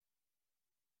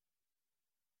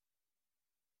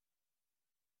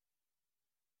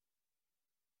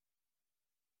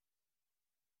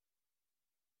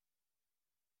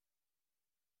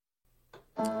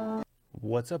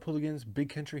What's up, hooligans? Big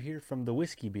Country here from the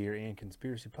Whiskey, Beer, and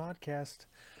Conspiracy Podcast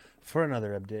for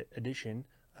another edition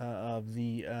of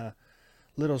the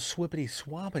little swippity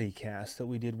swappity cast that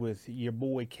we did with your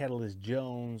boy Catalyst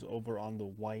Jones over on the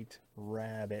White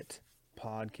Rabbit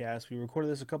podcast. We recorded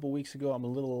this a couple weeks ago. I'm a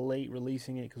little late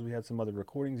releasing it because we had some other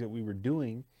recordings that we were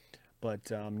doing,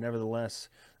 but nevertheless,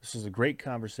 this was a great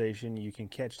conversation. You can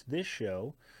catch this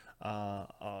show.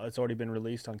 It's already been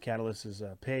released on Catalyst's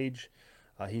page.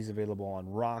 He's available on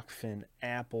Rockfin,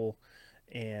 Apple,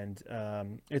 and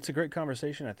it's a great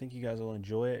conversation. I think you guys will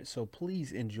enjoy it. So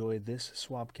please enjoy this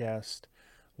Swapcast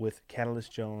with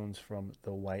Catalyst Jones from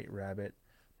the White Rabbit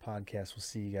podcast. We'll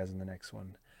see you guys in the next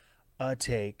one.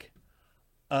 Take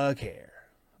care.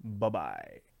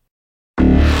 Bye-bye.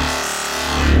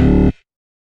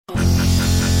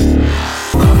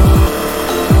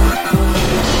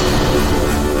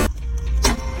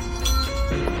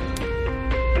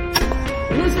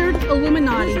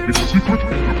 Illuminati. It's a secret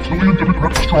reptilian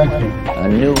democrat stronghold. A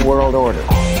new world order.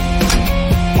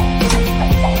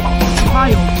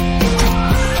 Child.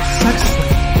 Sex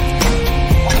slave.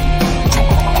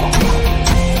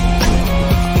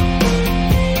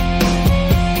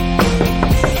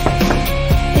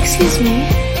 Excuse me.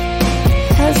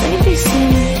 Has anybody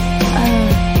seen a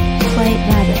white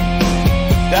rabbit?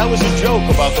 That was a joke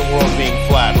about the world being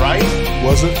flat, right?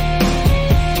 Was it?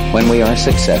 When we are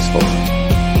successful,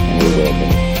 and we will be,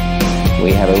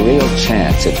 we have a real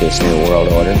chance at this new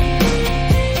world order.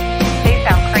 They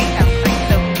sound crazy,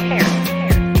 so who cares?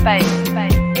 But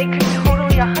it could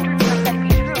totally 100% be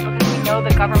true because we know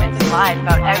the government is lies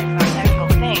about every single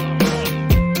thing.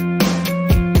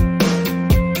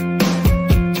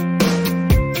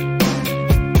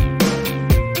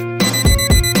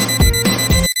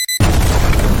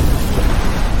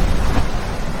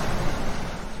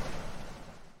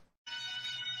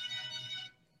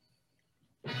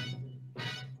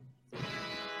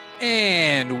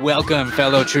 And welcome,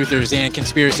 fellow truthers and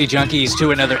conspiracy junkies,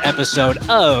 to another episode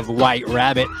of White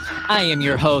Rabbit. I am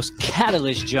your host,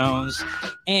 Catalyst Jones,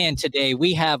 and today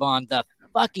we have on the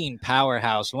fucking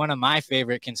powerhouse, one of my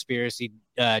favorite conspiracy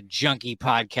junkie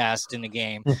podcasts in the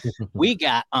game. We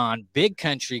got on Big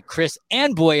Country, Chris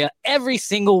and Boya. Every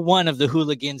single one of the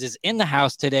hooligans is in the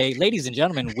house today. Ladies and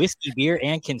gentlemen, whiskey, beer,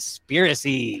 and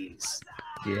conspiracies.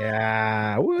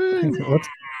 Yeah. What's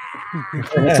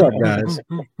up, guys?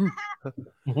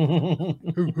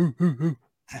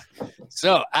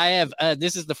 So I have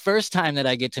this is the first time that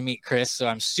I get to meet Chris, so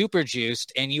I'm super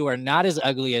juiced, and you are not as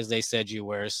ugly as they said you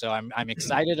were, so I'm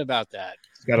excited about that.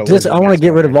 I want to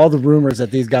get rid of all the rumors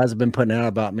that these guys have been putting out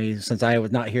about me since I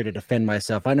was not here to defend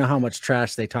myself. I know how much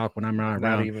trash they talk when I'm not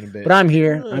around, even a bit. but I'm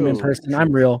here. I'm in person.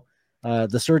 I'm real.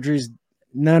 The surgery's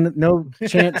no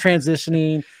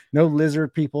transitioning, no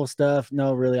lizard people stuff.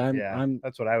 No, really. I'm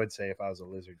that's what I would say if I was a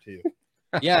lizard too.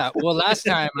 Yeah, well, last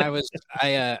time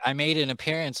I made an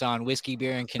appearance on Whiskey,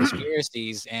 Beer, and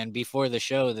Conspiracies, and before the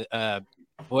show,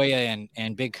 Boya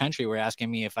and Big Country were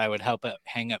asking me if I would help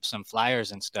hang up some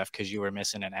flyers and stuff because you were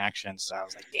missing in action. So I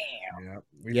was like, damn.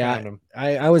 Yeah, found 'em.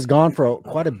 I was gone for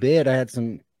quite a bit. I had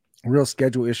some real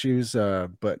schedule issues,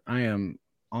 but I am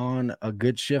on a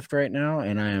good shift right now,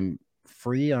 and I am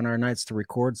free on our nights to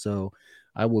record. So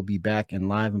I will be back in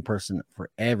live in person for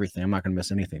everything. I'm not going to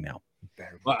miss anything now.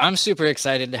 Well, I'm super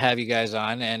excited to have you guys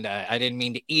on, and I didn't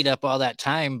mean to eat up all that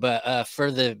time, but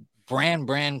for the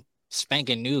brand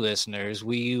spanking new listeners,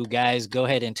 will you guys go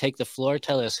ahead and take the floor?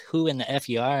 Tell us who in the F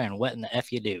you are and what in the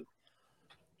F you do.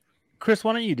 Chris,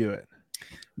 why don't you do it?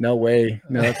 No way.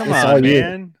 No, Come on,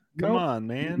 man. Come on,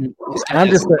 man. I'm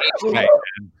just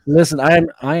listen.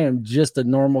 I am just a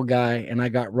normal guy, and I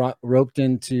got roped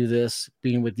into this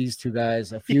being with these two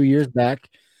guys a few years back.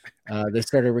 They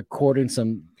started recording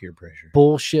some Peer pressure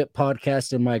bullshit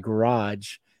podcast in my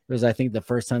garage. It was, I think, the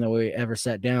first time that we ever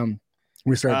sat down.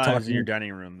 We started talking in your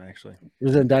dining room, actually. It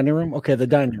was in the dining room? Okay, the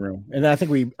dining room. And I think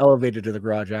we elevated to the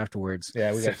garage afterwards.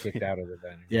 Yeah, we got kicked out of the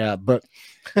dining room. Yeah, but,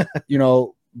 you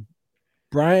know,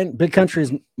 Brian, Big Country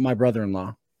is my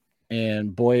brother-in-law.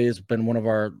 And Boy has been one of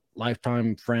our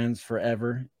lifetime friends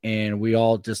forever. And we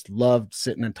all just loved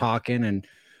sitting and talking and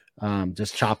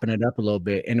just chopping it up a little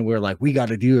bit. And we're like, we got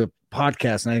to do a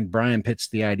podcast. And I think Brian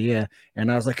pitched the idea.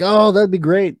 And I was like, oh, that'd be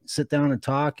great. Sit down and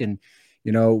talk. And,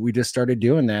 you know, we just started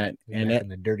doing that. And in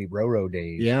the dirty Roro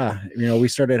days. Yeah. You know, we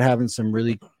started having some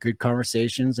really good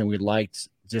conversations, and we liked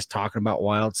just talking about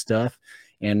wild stuff.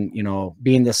 And, you know,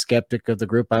 being the skeptic of the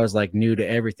group, I was like new to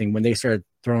everything. When they started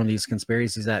throwing these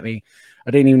conspiracies at me,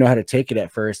 I didn't even know how to take it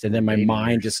at first. And then my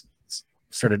mind just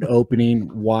started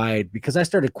opening wide because I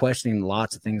started questioning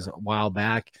lots of things a while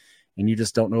back, and you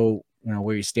just don't know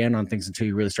where you stand on things until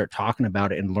you really start talking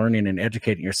about it and learning and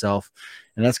educating yourself.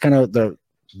 And that's kind of the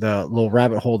little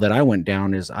rabbit hole that I went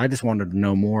down. Is I just wanted to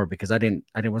know more because I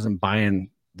wasn't buying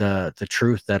the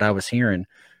truth that I was hearing.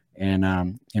 And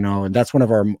and that's one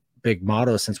of our big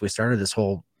mottos since we started this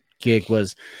whole gig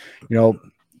was, go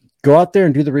out there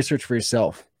and do the research for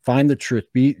yourself. Find the truth.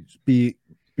 Be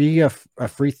a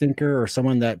free thinker or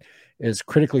someone that is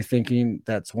critically thinking,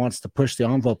 that wants to push the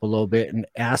envelope a little bit and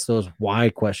ask those why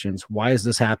questions. Why is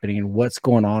this happening? What's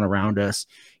going on around us?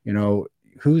 No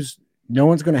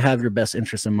one's going to have your best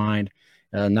interest in mind.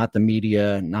 Not the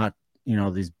media, not,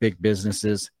 these big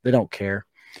businesses. They don't care.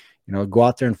 Go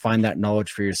out there and find that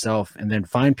knowledge for yourself, and then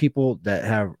find people that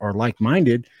are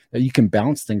like-minded that you can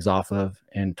bounce things off of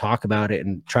and talk about it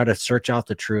and try to search out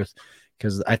the truth.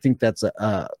 Because I think that's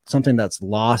something that's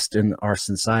lost in our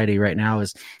society right now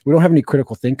is we don't have any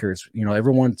critical thinkers.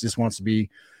 Everyone just wants to be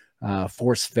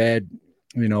force-fed,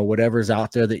 whatever's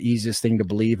out there, the easiest thing to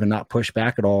believe and not push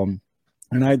back at all.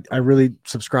 And I really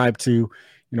subscribe to,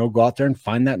 go out there and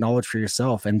find that knowledge for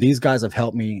yourself. And these guys have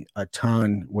helped me a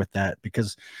ton with that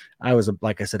because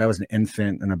like I said, I was an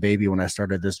infant and a baby when I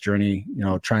started this journey,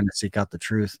 trying to seek out the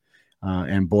truth.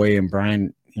 And Boy and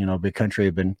Brian, Big Country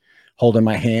have been holding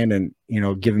my hand and,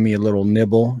 giving me a little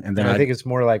nibble. And then I think it's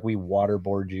more like we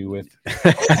waterboard you with.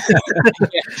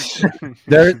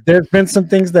 There's been some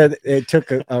things that it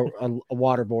took a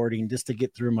waterboarding just to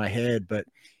get through my head. But,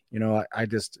 I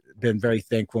just been very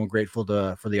thankful and grateful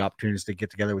for the opportunities to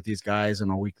get together with these guys on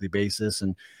a weekly basis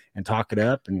and talk it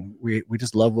up. And we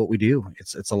just love what we do.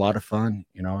 It's a lot of fun,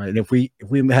 and if we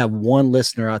have one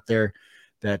listener out there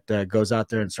that goes out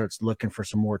there and starts looking for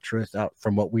some more truth out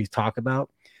from what we talk about,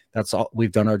 that's all.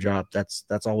 We've done our job. That's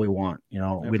all we want.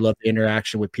 We love the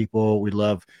interaction with people. We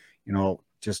love,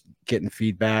 just getting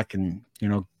feedback and,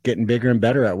 getting bigger and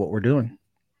better at what we're doing.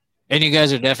 And you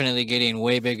guys are definitely getting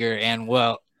way bigger. And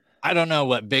well, I don't know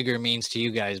what bigger means to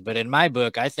you guys, but in my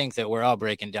book, I think that we're all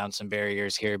breaking down some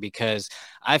barriers here because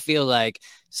I feel like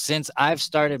since I've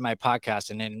started my podcast,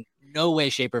 and in no way,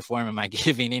 shape, or form am I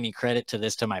giving any credit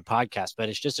to my podcast, but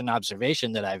it's just an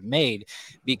observation that I've made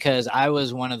because I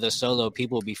was one of the solo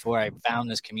people before I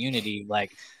found this community.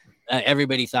 Like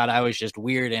everybody thought I was just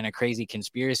weird and a crazy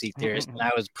conspiracy theorist, and I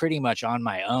was pretty much on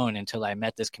my own until I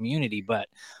met this community. But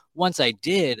once I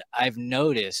did, I've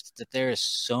noticed that there is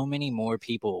so many more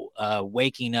people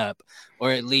waking up,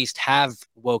 or at least have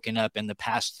woken up in the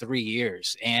past 3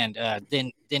 years, and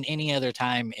than any other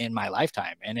time in my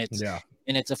lifetime. And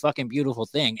it's a fucking beautiful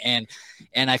thing. And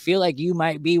I feel like you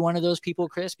might be one of those people,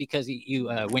 Chris, because you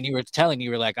when you were telling,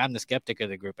 you were like, I'm the skeptic of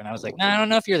the group. And I was like, no, I don't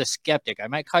know if you're the skeptic. I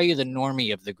might call you the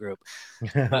normie of the group.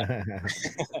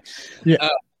 Yeah.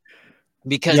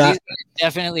 Because these guys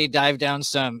definitely dive down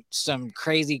some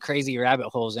crazy rabbit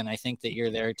holes, and I think that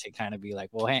you're there to kind of be like,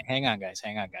 well, hang on guys,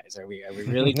 are we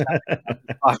really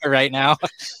right now?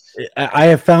 I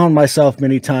have found myself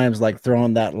many times like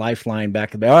throwing that lifeline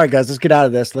back and all right guys, let's get out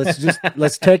of this,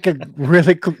 let's take a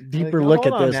really deeper look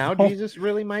at this now. Jesus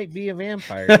really might be a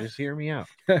vampire. Just hear me out.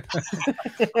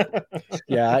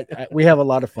 Yeah, we have a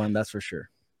lot of fun, that's for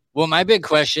sure. Well, my big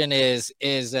question is,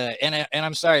 and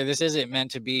I'm sorry, this isn't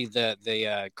meant to be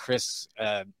the Chris,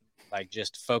 like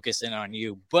just focusing on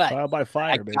you, but trial by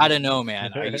fire, I baby. gotta know,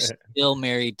 man, are you still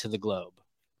married to the globe?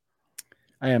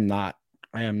 I am not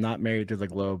married to the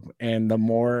globe. And the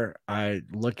more I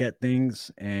look at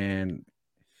things and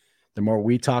the more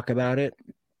we talk about it,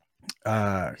 he's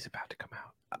about to come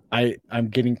out. I'm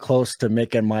getting close to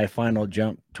making my final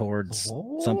jump towards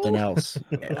something else.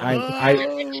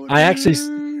 I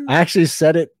actually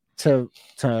said it to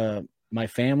my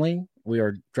family. We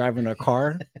were driving a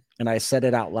car, and I said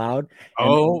it out loud.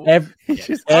 I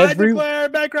declare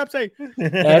bankruptcy.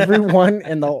 Everyone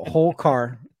in the whole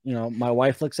car, my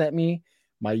wife looks at me.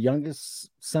 My youngest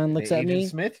son looks at me.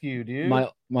 Smith, you dude.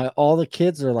 My all the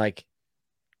kids are like,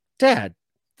 Dad,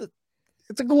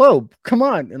 it's a globe. Come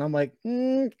on. And I'm like,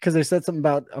 because they said something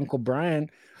about Uncle Brian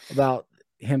about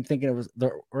him thinking it was the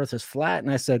earth is flat.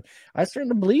 And I said, I started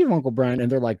to believe Uncle Brian.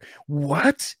 And they're like,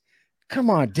 what?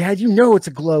 Come on, Dad, it's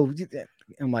a globe.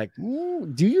 I'm like,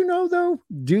 do you know though?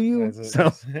 Do you?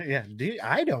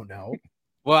 I don't know.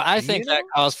 Well, I think that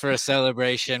calls for a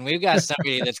celebration. We've got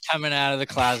somebody that's coming out of the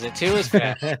closet too as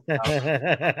fast.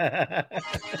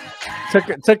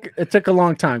 It took a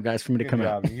long time, guys, for me to come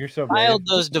out. You're so filed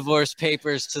those divorce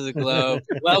papers to the globe.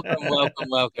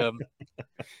 Welcome.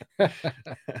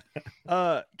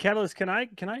 Catalyst, can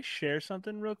I share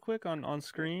something real quick on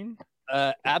screen?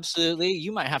 Absolutely.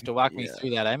 You might have to walk me through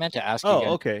that. I meant to ask you.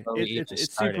 Oh, okay.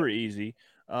 It's super easy.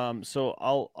 So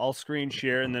I'll screen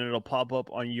share, and then it'll pop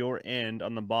up on your end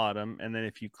on the bottom, and then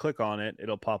if you click on it,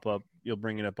 it'll pop up. You'll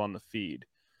bring it up on the feed.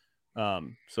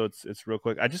 So it's real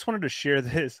quick. I just wanted to share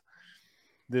this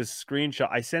screenshot.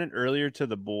 I sent it earlier to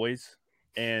the boys,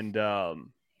 and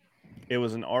it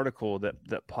was an article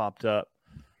that popped up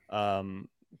on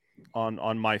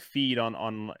my feed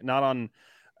on not on.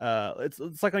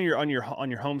 It's like on your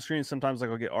home screen. Sometimes like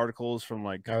I'll get articles from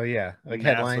like like NASA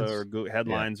headlines or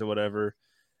headlines or whatever.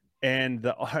 And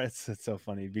it's so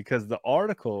funny because the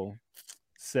article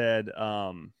said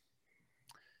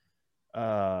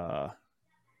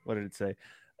what did it say?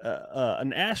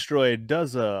 An asteroid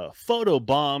does a photo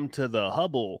bomb to the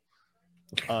Hubble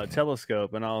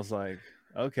telescope, and I was like,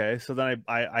 okay. So then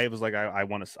I was like,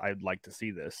 I'd like to see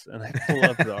this, and I pull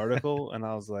up the article, and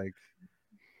I was like,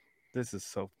 this is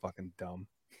so fucking dumb.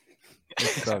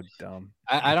 It's so dumb.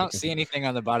 I don't see anything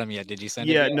on the bottom yet. Did you send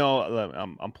it? Yeah, yet? no,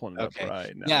 I'm pulling it up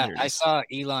right now. Yeah, Here it I is. saw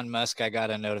Elon Musk. I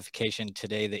got a notification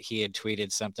today that he had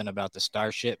tweeted something about the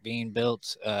Starship being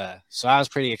built. So I was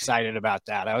pretty excited about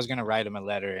that. I was going to write him a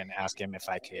letter and ask him if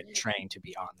I could train to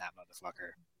be on that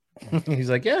motherfucker. He's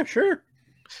like, yeah, sure.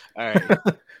 All right.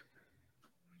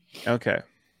 Okay.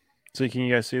 So can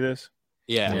you guys see this?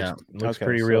 Yeah. Looks Okay,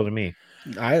 pretty so- real to me.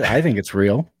 I think it's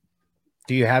real.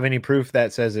 Do you have any proof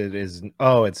that says it is?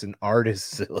 Oh, it's an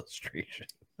artist's illustration.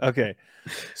 Okay.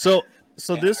 So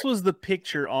this was the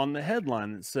picture on the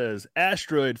headline that says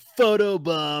asteroid photo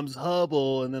bombs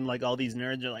Hubble, and then like all these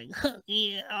nerds are like,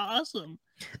 yeah, awesome.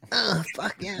 Oh,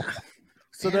 fuck yeah.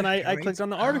 So then I clicked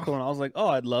on the article and I was like, oh,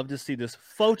 I'd love to see this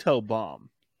photo bomb.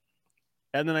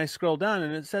 And then I scroll down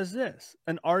and it says this: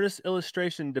 an artist's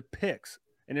illustration depicts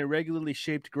an irregularly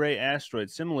shaped gray asteroid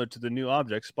similar to the new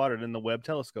object spotted in the Webb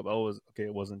telescope. Oh,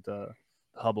 it wasn't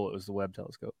Hubble, it was the Webb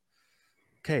telescope.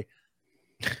 Okay.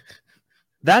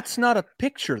 That's not a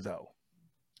picture though.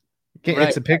 Okay, Right.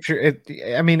 It's a picture.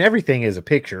 I mean, everything is a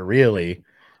picture, really.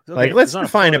 Okay, Like, let's it's not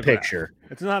define a photograph. picture.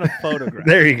 It's not a photograph.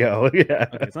 There you go. Yeah.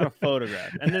 Okay, it's not a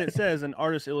photograph. And then it says an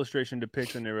artist's illustration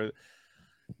depicts an irregular.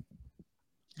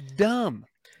 Dumb.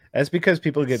 That's because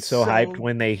people get so hyped So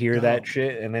when they hear dumb. that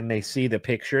shit and then they see the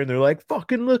picture and they're like,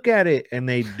 fucking look at it. And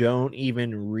they don't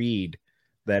even read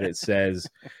that it says,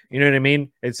 you know what I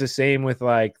mean? It's the same with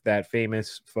like that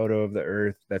famous photo of the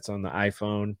earth that's on the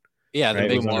iPhone. Yeah, the Right,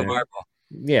 big was on blue it. marble.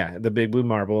 Yeah, the big blue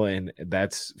marble. And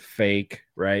that's fake,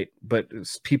 right? But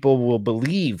people will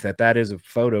believe that that is a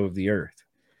photo of the earth.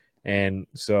 And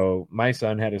so my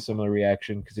son had a similar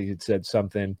reaction because he had said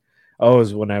something. Oh, it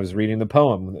was when I was reading the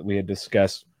poem that we had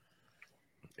discussed.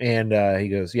 And he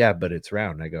goes, yeah, but it's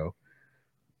round. I go,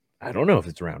 I don't know if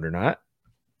it's round or not.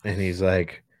 And he's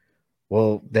like,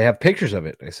 well, they have pictures of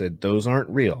it. I said, those aren't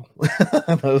real.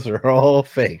 Those are all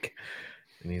fake.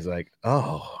 And he's like,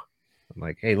 oh. I'm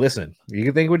like, hey, listen, you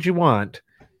can think what you want.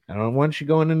 I don't want you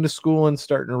going into school and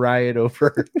starting a riot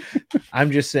over.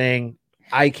 I'm just saying,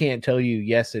 I can't tell you,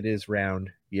 yes, it is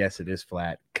round. Yes, it is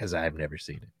flat because I've never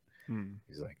seen it.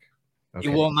 He's like, okay.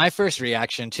 Well, my first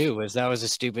reaction too was that was the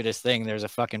stupidest thing. There's a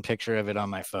fucking picture of it on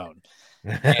my phone.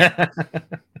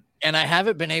 And I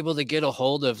haven't been able to get a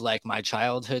hold of like my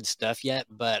childhood stuff yet,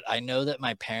 but I know that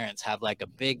my parents have like a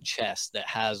big chest that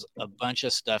has a bunch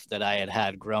of stuff that I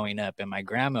had growing up. And my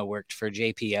grandma worked for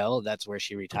JPL. That's where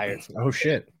she retired from. Oh,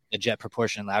 shit. The Jet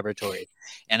Proportion Laboratory.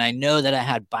 And I know that I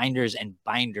had binders and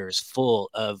binders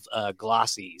full of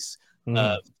glossies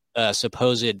of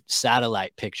supposed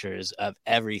satellite pictures of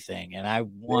everything. And I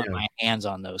want my hands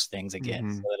on those things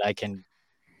again so that I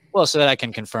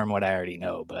can, confirm what I already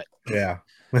know. But yeah.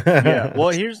 Yeah. Well,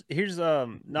 here's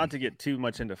not to get too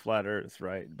much into flat Earth,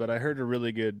 right? But I heard a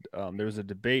really good. There was a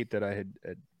debate that I had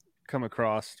come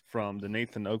across from the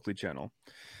Nathan Oakley channel,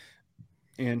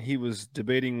 and he was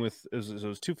debating with it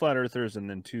was two flat earthers and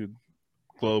then two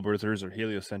globe earthers or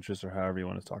heliocentrists or however you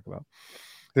want to talk about.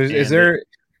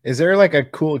 Is there like a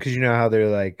cool, because you know how they're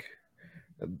like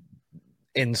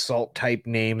insult type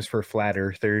names for flat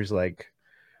earthers, like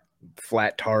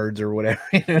flat tards or whatever.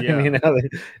 You know what I mean?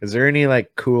 Is there any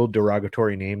like cool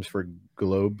derogatory names for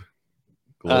globers?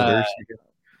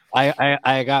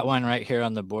 I got one right here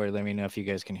on the board. Let me know if you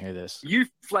guys can hear this. You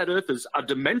flat earthers are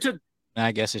demented.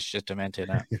 I guess it's just demented.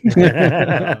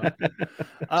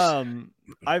 Huh?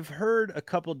 I've heard a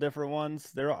couple different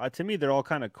ones. To me, they're all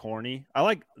kind of corny. I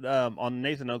like on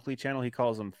Nathan Oakley channel, he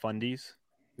calls them fundies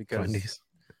because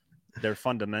they're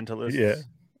fundamentalists.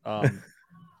 Yeah.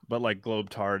 But like globe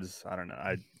tards, I don't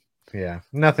know.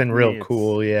 Nothing real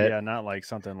cool yet. Yeah, not like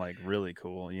something like really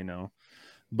cool, you know.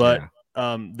 But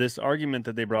this argument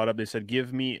that they brought up, they said,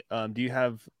 "Give me. Do you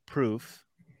have proof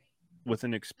with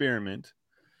an experiment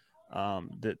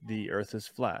that the Earth is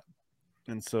flat?"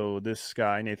 And so this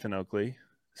guy, Nathan Oakley,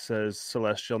 says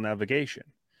celestial navigation.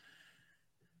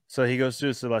 So he goes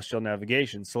through celestial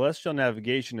navigation. Celestial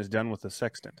navigation is done with a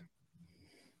sextant.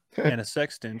 And a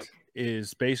sextant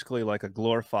is basically like a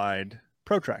glorified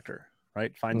protractor,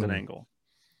 right? Finds an angle.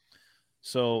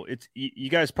 So it's you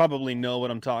guys probably know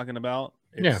what I'm talking about.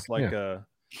 It's like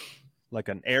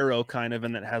an arrow kind of,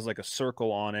 and that has like a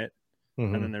circle on it.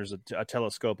 And then there's a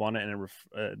telescope on it,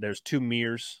 and there's two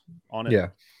mirrors on it. Yeah.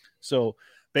 So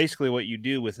basically what you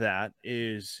do with that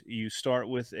is you start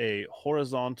with a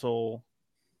horizontal,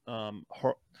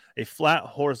 a flat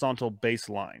horizontal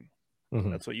baseline.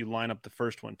 That's what you line up the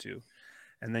first one to.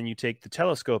 And then you take the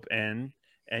telescope end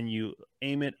and you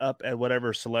aim it up at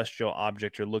whatever celestial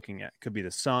object you're looking at. Could be the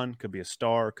sun, could be a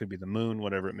star, could be the moon,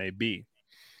 whatever it may be.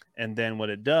 And then what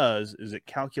it does is it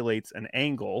calculates an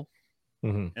angle,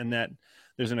 and that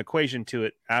there's an equation to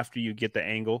it after you get the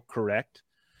angle correct.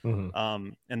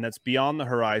 And that's beyond the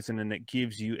horizon, and it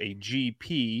gives you a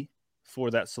GP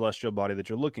for that celestial body that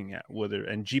you're looking at.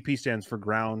 And GP stands for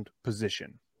ground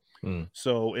position.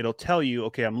 So it'll tell you,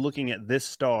 okay, I'm looking at this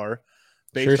star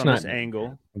based on this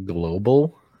angle.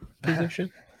 Global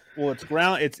position? Well,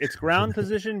 it's ground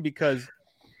position because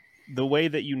the way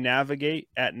that you navigate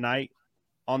at night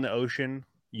on the ocean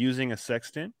using a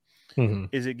sextant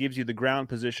is it gives you the ground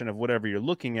position of whatever you're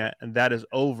looking at, and that is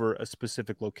over a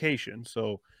specific location.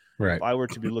 So if I were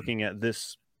to be looking at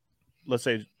this, let's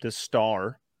say this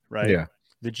star, right? Yeah.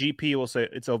 The GP will say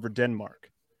it's over Denmark.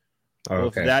 Well,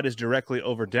 if that is directly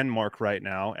over Denmark right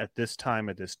now at this time,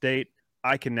 at this date,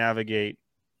 I can navigate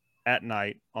at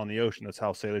night on the ocean. That's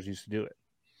how sailors used to do it.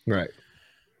 Right.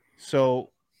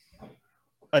 So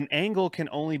an angle can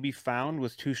only be found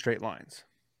with two straight lines,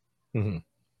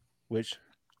 which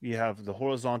you have the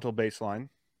horizontal baseline.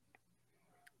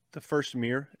 The first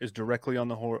mirror is directly on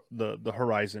the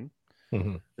horizon.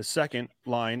 The second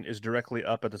line is directly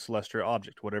up at the celestial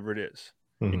object, whatever it is.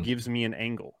 It gives me an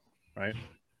angle, right?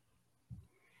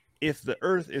 If the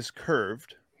Earth is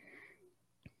curved,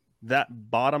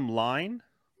 that bottom line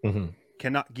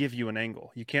cannot give you an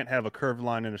angle. You can't have a curved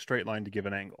line and a straight line to give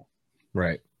an angle.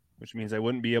 Right. Which means I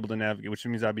wouldn't be able to navigate, which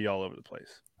means I'd be all over the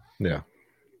place. Yeah.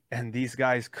 And these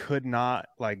guys could not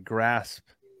grasp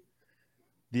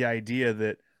the idea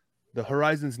that the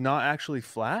horizon's not actually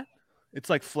flat.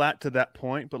 It's flat to that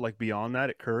point, but beyond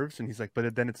that it curves. And he's like,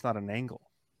 but then it's not an angle.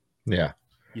 Yeah.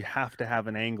 You have to have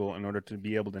an angle in order to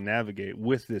be able to navigate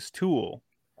with this tool.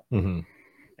 And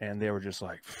they were just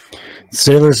like,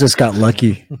 sailors just got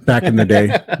lucky back in the day.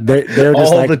 They're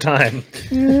just all the time.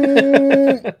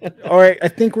 All right, I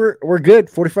think we're good.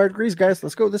 45 degrees, guys.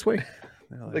 Let's go this way.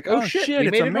 Like, oh shit,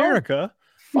 it's America.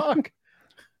 Fuck.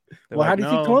 Well, how do you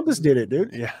think Columbus did it,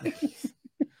 dude? Yeah.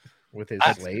 With his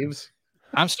slaves.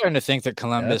 I'm starting to think that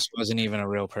Columbus wasn't even a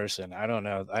real person. I don't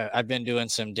know. I've been doing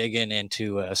some digging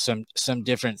into some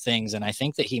different things, and I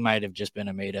think that he might have just been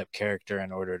a made-up character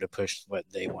in order to push what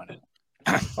they wanted.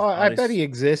 Oh, I bet he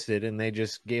existed, and they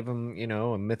just gave him,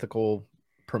 a mythical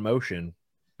promotion,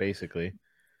 basically.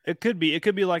 It could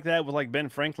be like that with Ben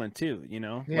Franklin too.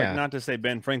 Yeah. Not to say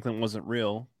Ben Franklin wasn't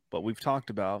real, but we've talked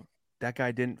about that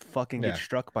guy didn't fucking get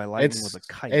struck by lightning with a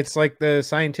kite. It's like the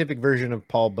scientific version of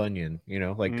Paul Bunyan,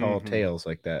 tall tales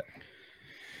like that.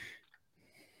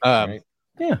 Right?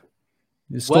 Yeah.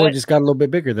 The story just got a little bit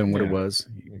bigger than what it was.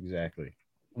 Exactly.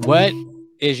 What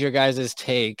is your guys'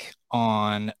 take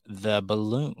on the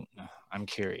balloon? I'm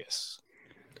curious.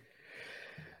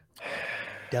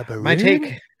 My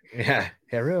take. Yeah.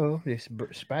 Hello, this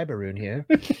spy balloon here.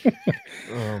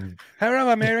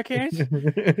 Hello, Americans.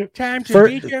 Time to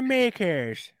beat your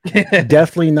makers.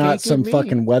 Definitely not some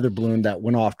fucking weather balloon that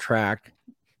went off track.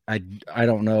 I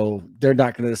don't know. They're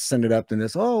not going to send it up in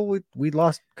this. Oh, we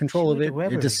lost control of it.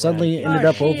 It just suddenly ended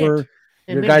up over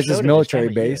your guys' military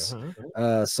base.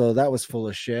 So that was full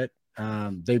of shit.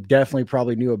 They definitely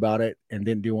probably knew about it and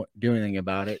didn't do anything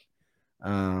about it.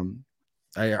 I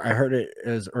heard it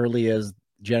as early as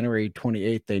January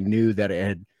 28th. They knew that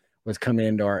it was coming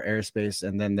into our airspace,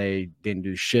 and then they didn't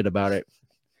do shit about it.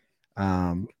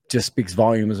 Just speaks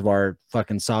volumes of our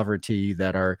fucking sovereignty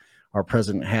that our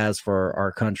president has for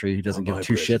our country. He doesn't give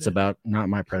two shits about, not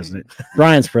my president,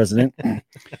 Ryan's president.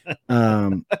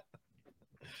 But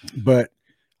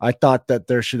I thought that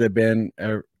there should have been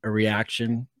a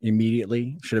reaction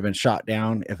immediately. Should have been shot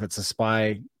down if it's a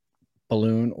spy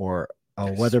balloon or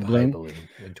a weather balloon.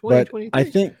 But I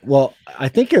think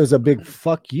it was a big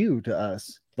fuck you to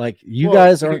us. You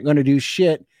guys aren't going to do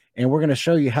shit, and we're going to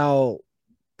show you how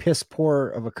piss poor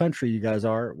of a country you guys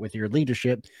are with your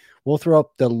leadership. We'll throw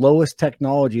up the lowest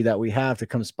technology that we have to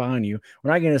come spy on you.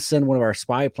 We're not going to send one of our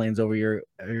spy planes over your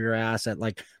ass at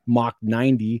like Mach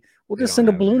 90. We'll just send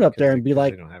a balloon up there and be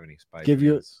like, they don't have any spy give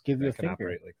you planes a that can finger.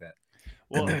 operate like that.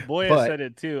 Well, Boy But- said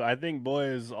it too. I think Boy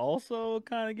is also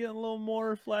kind of getting a little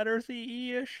more flat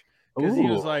earthy-ish because he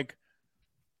was Ooh. like,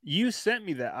 "You sent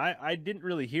me that. I didn't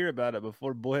really hear about it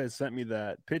before. Boy had sent me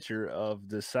that picture of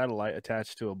the satellite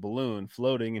attached to a balloon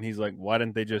floating, and he's like, why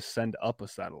didn't they just send up a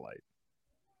satellite?"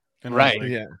 And I was Right. like,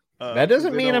 Yeah. "'Cause That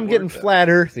doesn't they mean don't I'm getting work that flat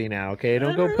earthy now, okay?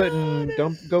 Don't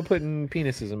go putting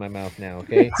penises in my mouth now,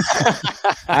 okay?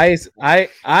 I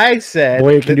said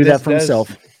Boy can do this that for does-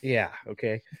 himself. Yeah,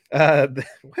 okay.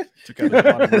 What? Took out his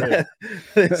bottom rib.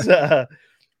 This,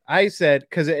 I said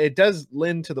because it does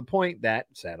lend to the point that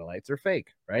satellites are fake,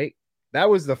 right? That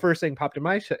was the first thing popped in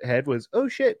my head was, oh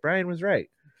shit, Brian was right.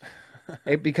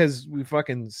 Because we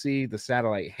fucking see the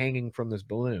satellite hanging from this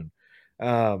balloon.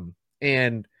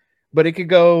 But it could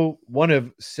go one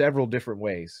of several different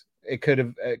ways. It could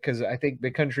have, because I think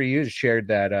Big Country U shared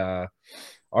that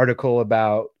article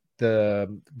about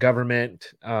the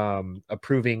government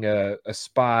approving a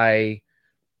spy,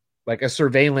 like a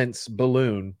surveillance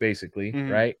balloon, basically,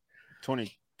 Mhm. right?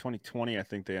 2020, I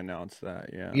think they announced that.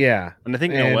 Yeah. Yeah. And I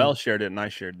think And- Noel shared it, and I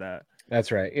shared that.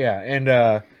 That's right. Yeah.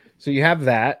 And so you have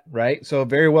that, right? So it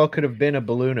very well could have been a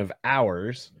balloon of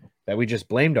ours that we just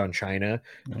blamed on China.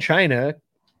 China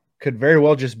could very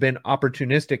well just been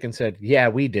opportunistic and said, yeah,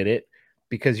 we did it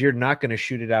because you're not going to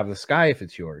shoot it out of the sky if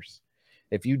it's yours.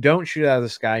 If you don't shoot it out of the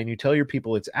sky and you tell your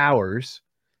people it's ours,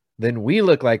 then we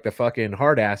look like the fucking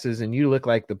hard asses and you look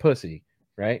like the pussy,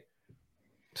 right?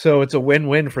 So it's a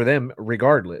win-win for them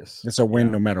regardless. It's a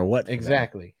win no matter what. for them.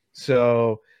 Exactly.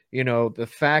 So, the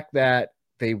fact that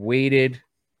they waited,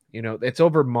 it's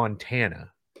over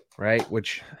Montana, right?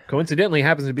 Which coincidentally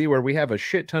happens to be where we have a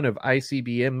shit ton of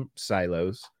ICBM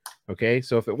silos. Okay.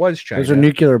 So if it was China, Those are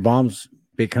nuclear bombs,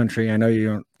 Big Country. I know you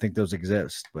don't think those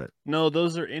exist, but No,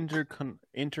 those are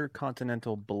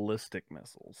intercontinental ballistic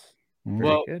missiles.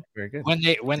 Well, very good.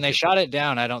 When they shot it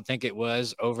down, I don't think it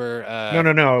was over.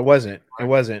 No, it wasn't. It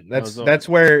wasn't. That's over- that's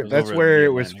where it was that's over where the it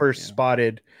was Atlantic, first yeah.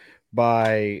 spotted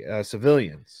by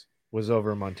civilians. Was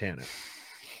over Montana.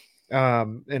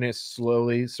 And it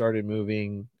slowly started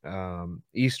moving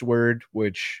eastward,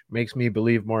 which makes me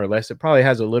believe more or less it probably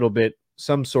has a little bit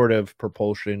some sort of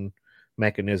propulsion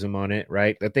mechanism on it,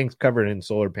 right? That thing's covered in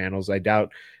solar panels. I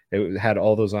doubt it had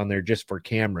all those on there just for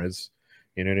cameras.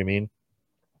 You know what I mean?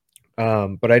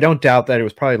 But I don't doubt that it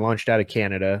was probably launched out of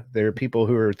Canada. There are people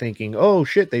who are thinking, oh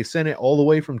shit, they sent it all the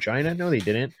way from China. No, they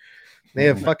didn't. They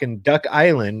have fucking Duck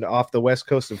Island off the west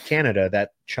coast of Canada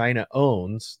that China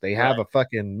owns. They have a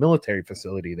fucking military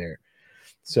facility there.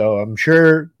 So I'm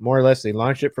sure more or less they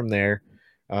launched it from there.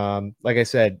 Like I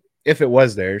said, if it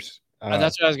was theirs.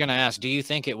 That's what I was going to ask. Do you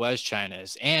think it was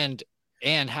China's? And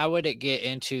how would it get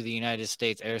into the United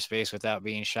States airspace without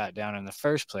being shot down in the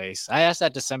first place? I asked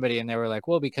that to somebody and they were like,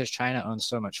 well, because China owns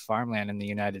so much farmland in the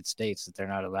United States that they're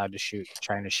not allowed to shoot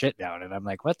China shit down. And I'm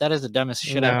like, what? That is the dumbest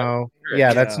shit I've ever No, heard.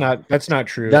 yeah, that's not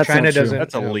true. That's China not true. doesn't.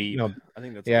 That's a no, leap. no, I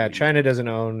think that's yeah, a leap. China doesn't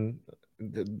own.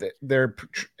 They're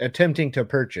attempting to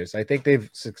purchase. I think they've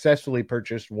successfully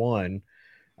purchased one,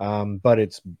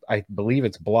 but I believe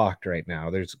it's blocked right now.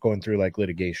 There's going through like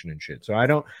litigation and shit. So I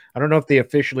don't know if they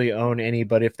officially own any,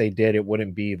 but if they did, it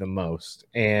wouldn't be the most.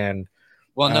 And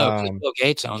Well, no, 'cause Bill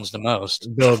Gates owns the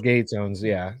most. Bill Gates owns,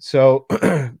 yeah. So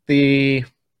the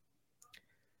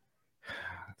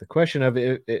question of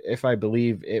if I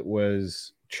believe it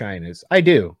was China's, I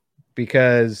do,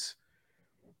 because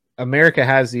America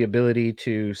has the ability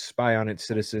to spy on its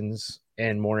citizens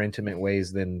in more intimate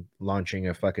ways than launching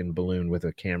a fucking balloon with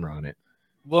a camera on it.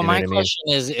 Well, You know my what I mean?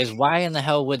 question is why in the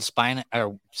hell would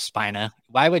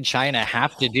why would China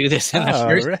have to do this in the Oh,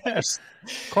 first right. place?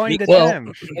 Coin to Well,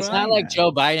 them. It's not like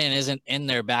Joe Biden isn't in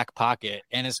their back pocket,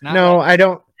 and it's not. No, like I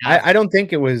don't. I don't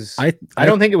think it was. I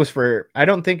don't think it was for. I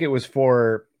don't think it was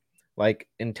for like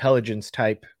intelligence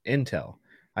type intel.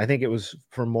 I think it was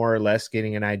for more or less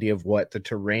getting an idea of what the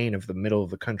terrain of the middle of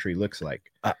the country looks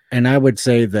like. And I would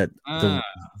say that Ah.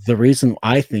 the reason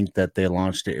I think that they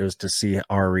launched it was to see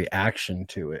our reaction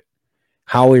to it.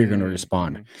 How are we going to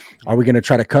respond? Are we going to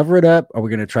try to cover it up? Are we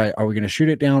going to shoot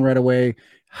it down right away?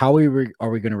 How are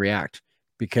we going to react?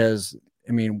 Because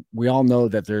I mean, we all know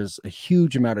that there's a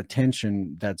huge amount of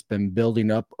tension that's been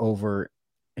building up over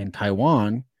in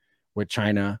Taiwan with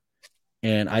China.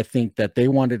 And I think that they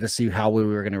wanted to see how we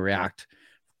were going to react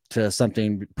to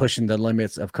something pushing the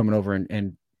limits of coming over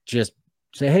and just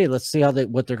say, hey, let's see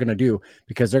what they're going to do,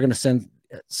 because they're going to send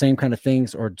same kind of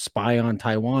things or spy on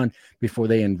Taiwan before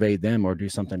they invade them or do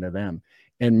something to them,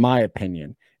 in my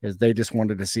opinion. is they just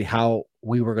wanted to see how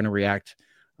we were going to react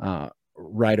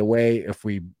right away. If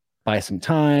we buy some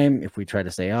time, if we try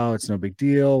to say, oh, it's no big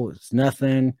deal, it's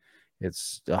nothing,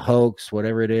 it's a hoax,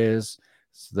 whatever it is,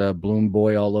 it's the balloon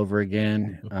boy all over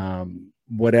again,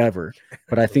 whatever.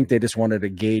 But I think they just wanted to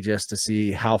gauge us to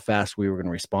see how fast we were going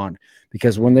to respond,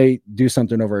 because when they do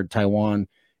something over Taiwan,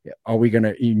 are we going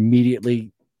to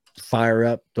immediately fire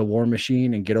up the war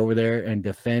machine and get over there and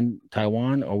defend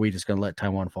Taiwan, or are we just going to let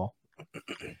Taiwan fall?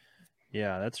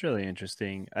 Yeah, that's really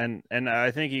interesting. And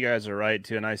I think you guys are right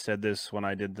too. And I said this when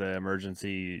I did the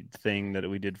emergency thing that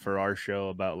we did for our show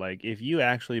about, like, if you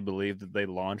actually believe that they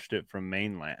launched it from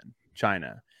mainland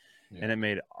China and it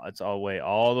made its all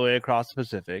the way across the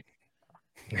Pacific,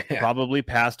 probably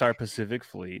past our Pacific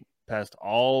fleet, past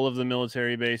all of the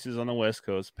military bases on the West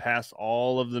Coast, past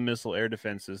all of the missile air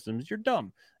defense systems, you're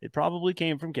dumb. It probably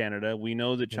came from Canada. We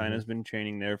know that China's been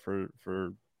training there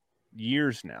for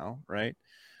years now, right?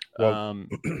 Well,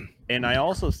 and I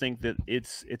also think that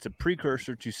it's a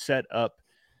precursor to set up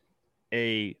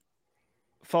a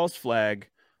false flag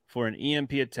for an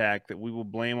EMP attack that we will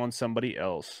blame on somebody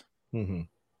else in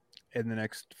the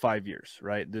next 5 years,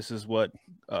 right? This is what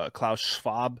Klaus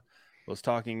Schwab was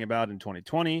talking about in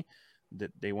 2020,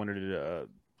 that they wanted to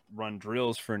run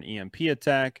drills for an EMP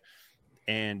attack.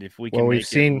 And if we can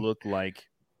make it look like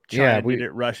China did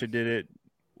it, Russia did it,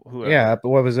 whoever. Yeah, but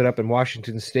what was it up in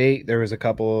Washington State? There was a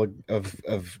couple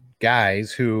of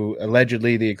guys who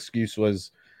allegedly the excuse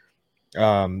was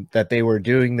that they were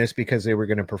doing this because they were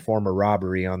going to perform a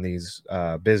robbery on these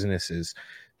businesses.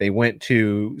 They went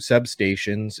to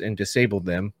substations and disabled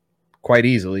them quite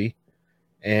easily,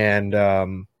 and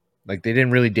like they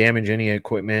didn't really damage any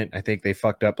equipment. I think they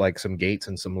fucked up like some gates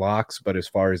and some locks, but as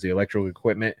far as the electrical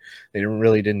equipment, they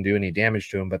didn't do any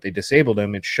damage to them. But they disabled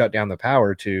them and shut down the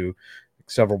power to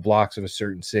several blocks of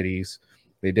certain cities.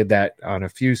 They did that on a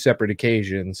few separate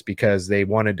occasions because they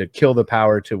wanted to kill the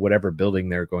power to whatever building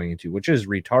they're going into, which is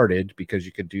retarded because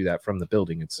you could do that from the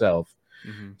building itself.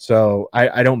 So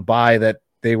I don't buy that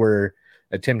they were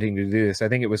attempting to do this. I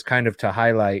think it was kind of to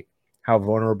highlight how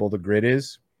vulnerable the grid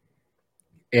is,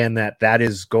 and that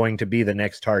is going to be the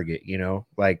next target. You know,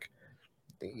 like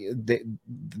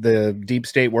the deep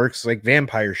state works like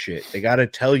vampire shit. They got to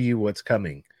tell you what's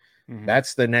coming.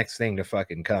 That's the next thing to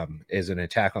fucking come, is an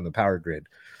attack on the power grid.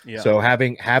 Yeah. So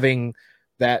having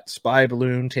that spy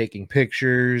balloon taking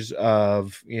pictures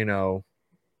of, you know,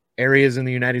 areas in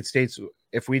the United States,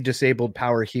 if we disabled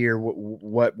power here,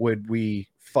 what would we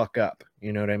fuck up?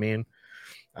 You know what I mean?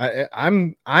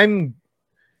 I'm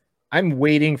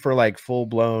waiting for like full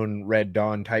blown Red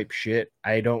Dawn type shit.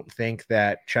 I don't think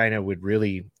that China would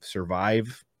really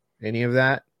survive any of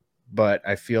that, but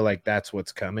I feel like that's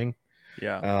what's coming.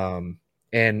 Yeah.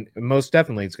 And most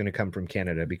definitely it's going to come from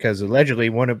Canada, because allegedly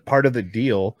part of the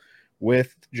deal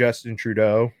with Justin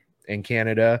Trudeau and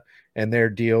Canada and their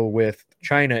deal with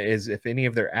China is if any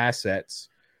of their assets,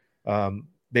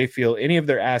 they feel any of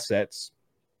their assets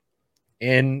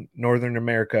in Northern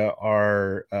America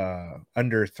are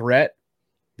under threat,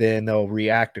 then they'll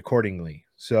react accordingly.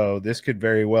 So this could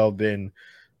very well have been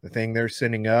the thing they're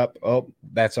sending up. Oh,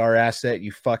 that's our asset.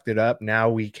 You fucked it up. Now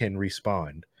we can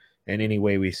respond in any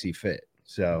way we see fit.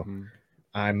 So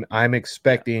I'm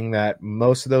expecting that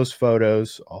most of those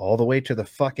photos all the way to the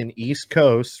fucking East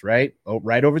Coast, right? Oh,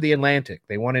 right over the Atlantic.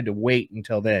 They wanted to wait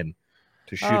until then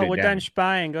to shoot it down. We're done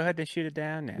spying. Go ahead and shoot it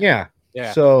down now. Yeah.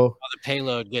 Yeah. So the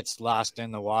payload gets lost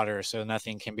in the water, so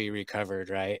nothing can be recovered,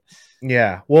 right?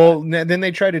 Yeah. Well, then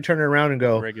they try to turn it around and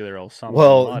go, regular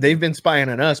old they've been spying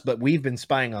on us, but we've been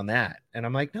spying on that. And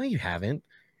I'm like, no, you haven't.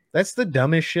 That's the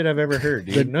dumbest shit I've ever heard,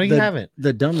 dude. You haven't.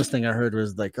 The dumbest thing I heard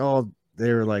was like,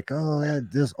 they were like,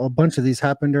 there's a bunch of these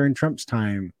happened during Trump's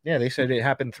time. Yeah, they said it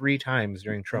happened 3 times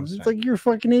during Trump's time. It's like, you're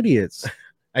fucking idiots.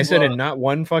 I said, and not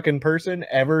one fucking person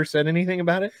ever said anything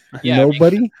about it. Yeah,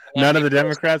 nobody. None of the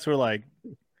Democrats were like,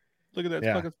 look at that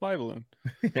fucking spy balloon.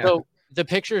 So the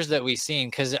pictures that we've seen,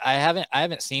 because I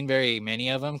haven't seen very many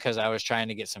of them, because I was trying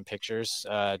to get some pictures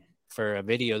for a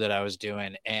video that I was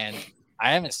doing, and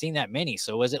I haven't seen that many.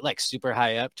 So was it like super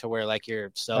high up to where like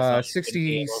your cell phone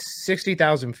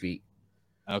 60,000 feet?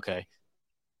 Okay.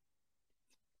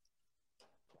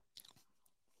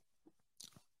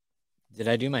 Did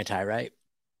I do my tie right?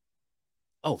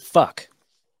 Oh, fuck.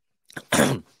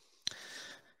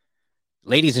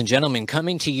 Ladies and gentlemen,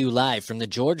 coming to you live from the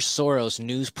George Soros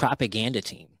News Propaganda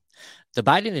Team. The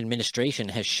Biden administration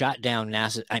has shot down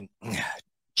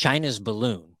China's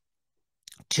balloon.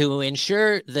 To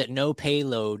ensure that no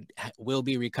payload will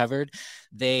be recovered,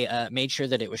 they made sure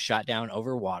that it was shot down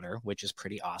over water, which is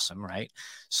pretty awesome, right?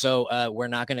 So we're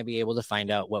not going to be able to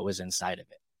find out what was inside of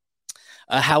it.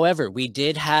 However, we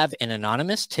did have an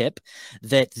anonymous tip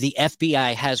that the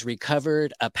FBI has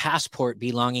recovered a passport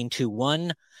belonging to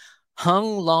one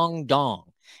Hung Long Dong.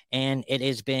 And it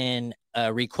has been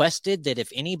requested that if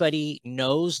anybody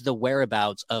knows the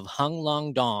whereabouts of Hung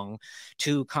Long Dong,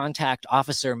 to contact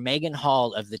Officer Megan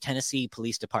Hall of the Tennessee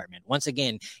Police Department. Once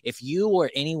again, if you or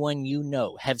anyone you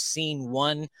know have seen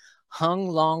one Hung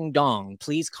Long Dong,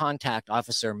 please contact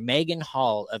Officer Megan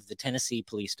Hall of the Tennessee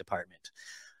Police Department.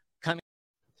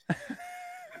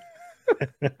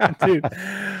 Dude,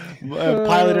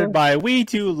 piloted by We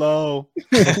Too Low.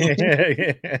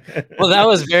 Well, that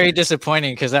was very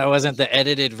disappointing because that wasn't the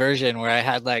edited version where I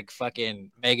had like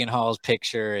fucking Megan Hall's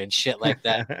picture and shit like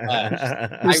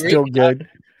that. Still good.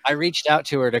 I reached out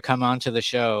to her to come onto the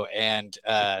show and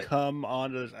come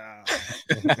on to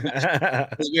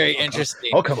it was very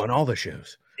interesting. I'll come on all the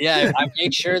shows. Yeah, I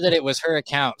made sure that it was her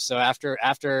account. So after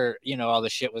all the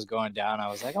shit was going down, I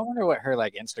was like, I wonder what her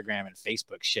like Instagram and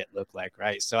Facebook shit looked like,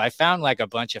 right? So I found like a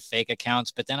bunch of fake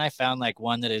accounts, but then I found like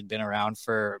one that had been around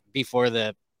for before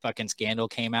the fucking scandal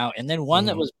came out, and then one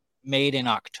that was made in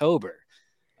October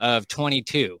of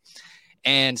 22.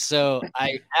 And so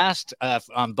I asked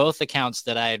on both accounts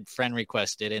that I had friend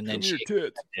requested, and then she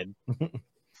accepted.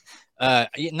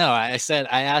 No, I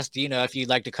asked, if you'd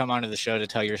like to come onto the show to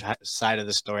tell your side of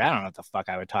the story. I don't know what the fuck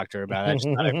I would talk to her about. I just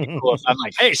thought it'd be cool if I'm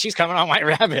like, hey, she's coming on White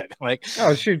Rabbit. Like,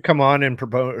 oh, she'd come on and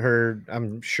promote her,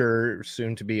 I'm sure,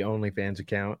 soon to be OnlyFans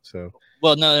account. So,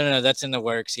 well, no, that's in the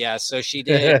works. Yeah, so she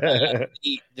did.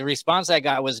 The response I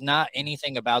got was not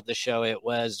anything about the show. It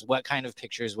was, what kind of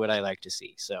pictures would I like to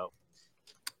see? So.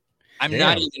 I'm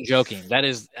not even joking. That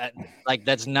is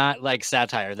that's not like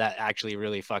satire. That actually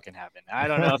really fucking happened. I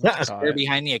don't know if it's her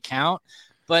behind the account,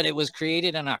 but it was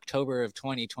created in October of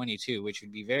 2022, which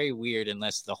would be very weird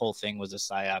unless the whole thing was a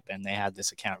psyop and they had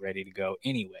this account ready to go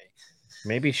anyway.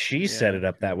 Maybe she set it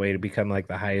up that way to become like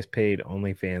the highest paid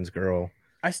OnlyFans girl.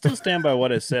 I still stand by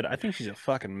what I said. I think she's a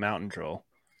fucking mountain troll.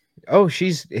 Oh,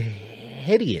 she's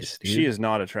hideous, dude. She is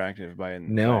not attractive by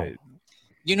no.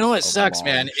 You know what sucks,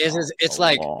 man? It's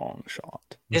like long shot.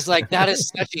 It's like that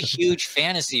is such a huge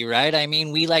fantasy, right? I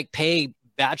mean, we like pay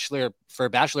bachelor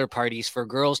parties for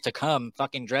girls to come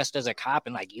fucking dressed as a cop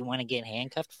and like, you want to get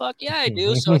handcuffed? Fuck yeah, I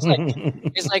do. So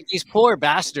it's like these poor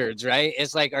bastards, right?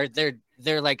 It's like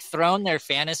they're like thrown their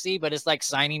fantasy, but it's like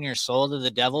signing your soul to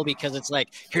the devil because it's like,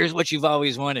 here's what you've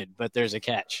always wanted, but there's a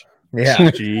catch.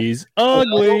 Yeah, she's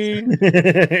ugly.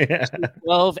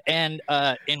 12 and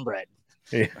inbred.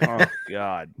 Yeah. Oh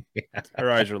God,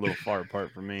 her eyes are a little far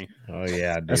apart from me. Oh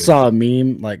yeah, dude. I saw a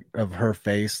meme like of her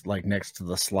face like next to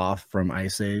the sloth from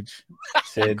Ice Age.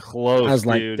 Sid, close. I was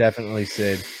like, dude. Definitely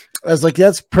Sid. I was like,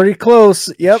 that's pretty close.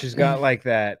 Yep. She's got like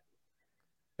that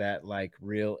like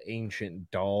real ancient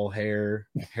doll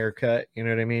haircut. You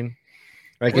know what I mean?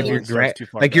 Like if your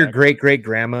great great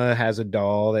grandma has a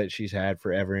doll that she's had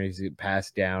forever and it's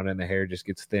passed down, and the hair just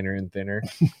gets thinner and thinner.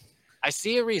 I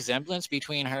see a resemblance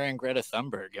between her and Greta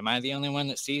Thunberg. Am I the only one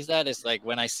that sees that? It's like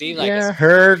when I see like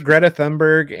her, Greta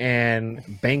Thunberg, and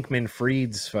Bankman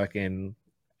Fried's fucking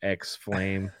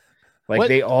ex-flame. Like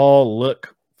they all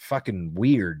look fucking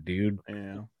weird, dude.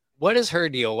 Yeah. What is her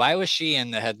deal? Why was she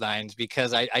in the headlines?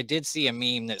 Because I did see a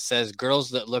meme that says girls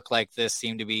that look like this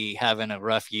seem to be having a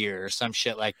rough year or some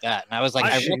shit like that. And I was like,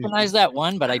 I recognize that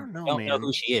one, but I don't know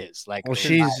who she is. Like, well,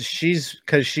 she's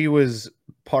because she was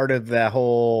part of that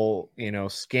whole,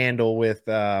 scandal with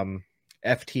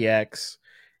FTX,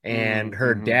 and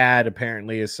her dad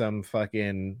apparently is some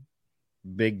fucking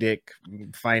big dick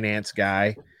finance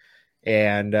guy.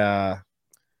 And,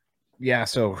 yeah,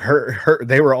 so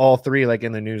they were all three like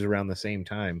in the news around the same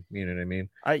time. You know what I mean?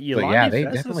 But yeah, they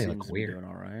definitely look weird.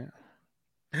 All right.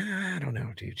 I don't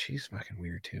know, dude. She's fucking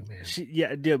weird too, man.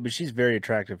 But she's very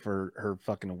attractive for her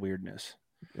fucking weirdness.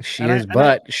 She is,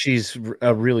 but she's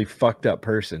a really fucked up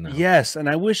person. Though. Yes, and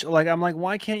I wish, I'm like,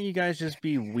 why can't you guys just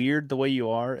be weird the way you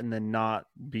are and then not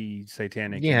be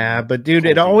satanic? Yeah, but dude,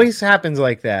 it always happens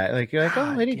like that. Like you're like,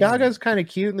 oh, Lady Gaga's kind of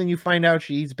cute, and then you find out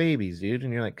she eats babies, dude,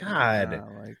 and you're like, God,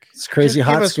 it's crazy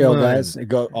hot scale, guys.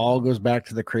 It all goes back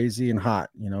to the crazy and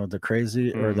hot. The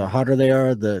crazy or the hotter they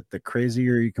are, the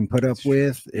crazier you can put up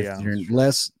with. If you're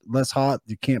less hot,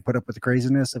 you can't put up with the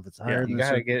craziness. If it's higher, you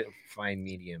gotta get fine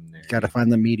medium there. Got to find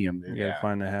the medium. You gotta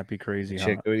find the happy crazy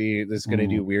chick that's gonna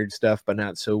do weird stuff, but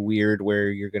not so weird where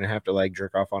you're gonna have to like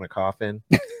jerk off on a coffin.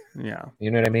 Yeah,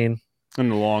 you know what I mean. In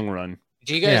the long run,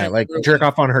 do you guys like jerk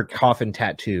off on her coffin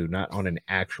tattoo, not on an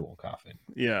actual coffin?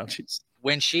 Yeah.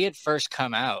 When she had first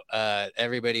come out,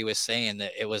 everybody was saying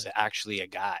that it was actually a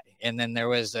guy, and then there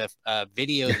was a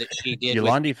video that she did.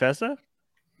 Yolandi Fessa?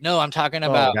 No, I'm talking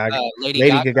about Lady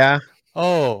Gaga.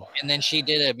 Oh, and then she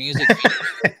did a music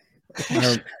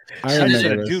video. I I just said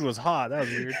remember a this. dude was hot. That was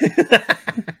weird.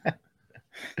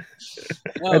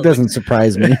 No, That doesn't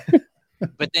surprise me.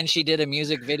 but then she did a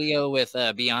music video with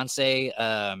Beyonce,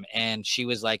 and she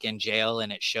was like in jail,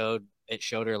 and it showed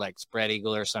her like spread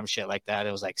eagle or some shit like that.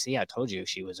 It was like, see, I told you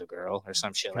she was a girl or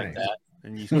some shit like Nice. that.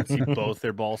 And you can see both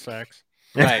their ball sacks,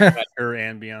 Right. her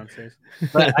and Beyonce's.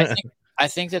 But I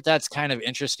think that that's kind of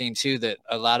interesting too, that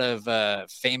a lot of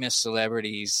famous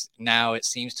celebrities now, it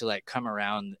seems to like come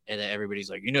around and everybody's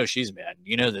like, you know, she's a man,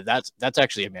 you know, that's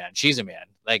actually a man, she's a man.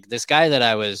 Like this guy that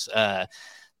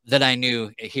I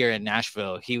knew here in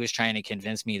Nashville, he was trying to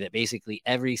convince me that basically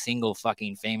every single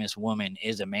fucking famous woman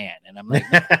is a man. And I'm like,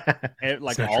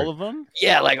 Like all of them?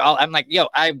 yeah, like I'm like, yo,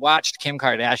 I watched Kim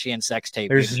Kardashian sex tape.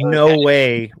 There's videos. no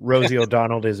way Rosie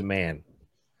O'Donnell is a man.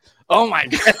 Oh my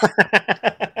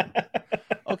God.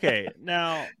 Okay,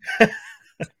 now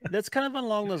that's kind of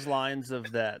along those lines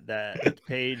of that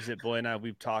page that Boy and I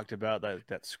we've talked about,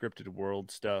 that scripted world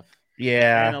stuff.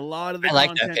 Yeah, and a lot of the I like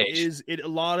that content page. is it. A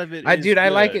lot of it, I is I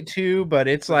like good. it too, but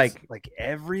it's like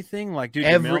everything. Like, dude,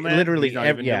 literally he's not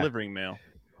even yeah. delivering mail.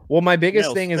 Well, my biggest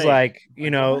Mail's thing is fake. like,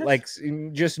 you know, what? like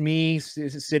just me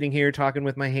sitting here talking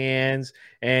with my hands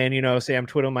and, you know, say I'm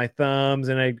twiddling my thumbs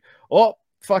and I'm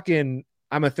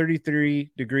a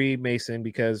 33-degree Mason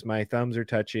because my thumbs are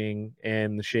touching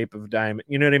and the shape of a diamond.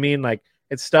 You know what I mean? Like,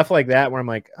 it's stuff like that where I'm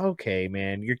like, okay,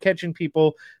 man, you're catching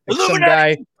people.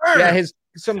 Like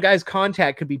some guy's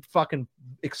contact could be fucking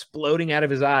exploding out of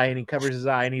his eye and he covers his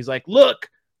eye and he's like, look,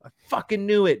 I fucking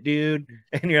knew it, dude.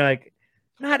 And you're like,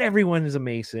 not everyone is a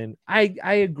Mason. I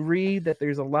agree that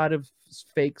there's a lot of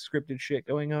fake scripted shit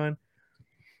going on.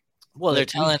 Well, they're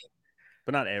telling,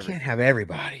 but not You every. can't have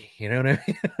everybody. You know what I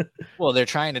mean? well, they're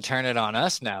trying to turn it on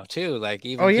us now too. Like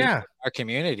even Oh, people yeah. in our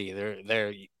community,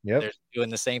 they're Yep. doing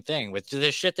the same thing with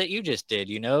the shit that you just did.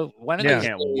 You know, one of I these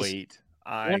can't days, wait.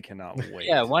 I cannot wait.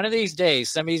 Yeah, one of these days,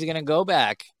 somebody's gonna go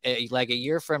back like a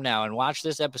year from now and watch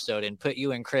this episode and put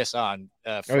you and Chris on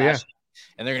Flash. Oh, yeah.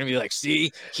 And they're gonna be like,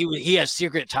 "See, he has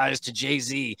secret ties to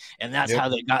Jay-Z, and that's how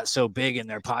they got so big in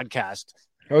their podcast."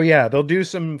 Oh yeah, they'll do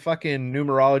some fucking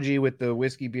numerology with the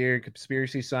whiskey beer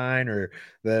conspiracy sign or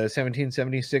the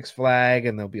 1776 flag,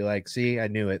 and they'll be like, "See, I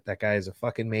knew it. That guy is a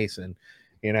fucking Mason,"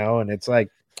 you know. And it's like,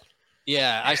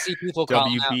 Yeah, I see people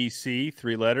calling out. WBC,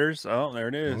 3 letters. Oh, there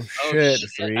it is. shit,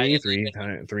 shit, I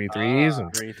didn't three threes,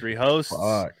 and Three hosts.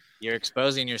 fuck. You're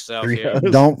exposing yourself Three here.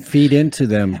 hosts. Don't feed into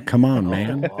them. Come on,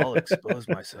 man. I'll expose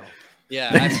myself.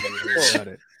 Yeah,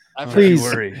 I've Please.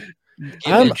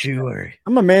 Don't you worry.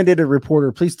 I'm a mandated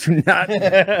reporter. Please do not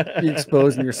be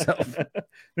exposing yourself.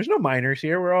 There's no minors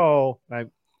here. We're all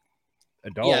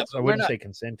adults. Yeah, I we're wouldn't not- say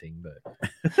consenting,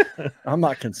 but I'm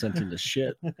not consenting to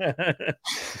shit.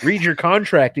 read your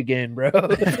contract again, bro.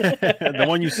 The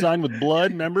one you signed with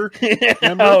blood, remember?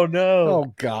 Oh no.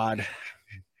 Oh God.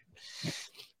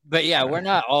 But yeah, we're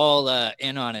not all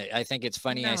in on it. I think it's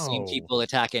funny. I seen No. people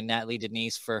attacking Natalie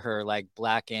Denise for her like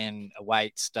black and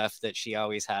white stuff that she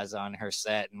always has on her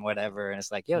set and whatever. And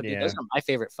it's like, yo, dude, those Yeah. are my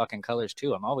favorite fucking colors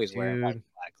too. I'm always wearing white Dude. and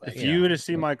black. Like, If you were to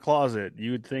see my closet,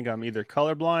 you would think I'm either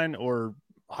colorblind or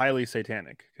highly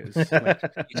satanic because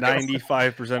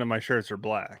 95% of my shirts are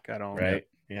black. I don't. Right.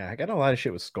 Yeah, I got a lot of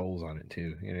shit with skulls on it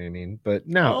too. You know what I mean? But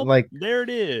no, Oh, like there it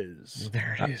is.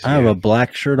 there it is. I have a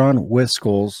black shirt on with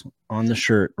skulls on the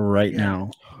shirt right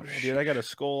now. Oh, dude, I got a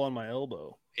skull on my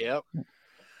elbow. yep.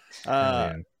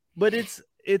 man. But it's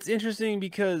interesting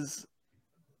because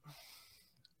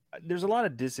there's a lot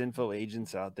of disinfo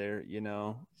agents out there, you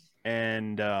know,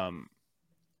 and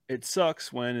it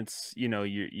sucks when it's, you know,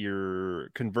 you're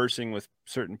conversing with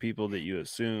certain people that you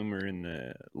assume are in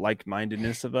the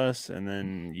like-mindedness of us, and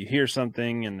then you hear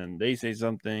something and then they say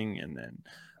something, and then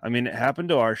I mean it happened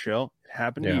to our show, it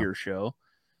happened to Yeah. your show.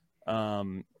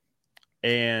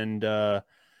 And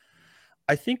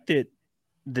I think that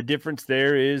the difference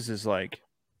there is like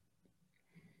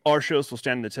our shows will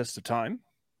stand the test of time,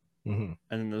 Mhm.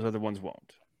 and then those other ones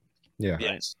won't. Yeah.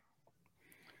 Yes.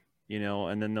 You know,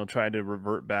 and then they'll try to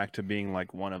revert back to being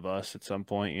like one of us at some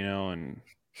point, you know, and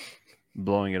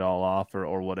blowing it all off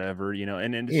or whatever, you know,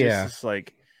 and it's Yeah. just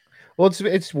like, Well,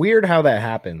 it's weird how that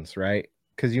happens, right?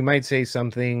 Because you might say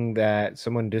something that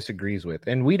someone disagrees with,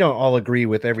 and we don't all agree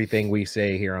with everything we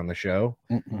say here on the show.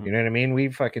 Mm-mm. You know what I mean? We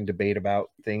fucking debate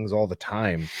about things all the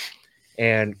time,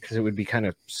 and because it would be kind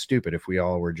of stupid if we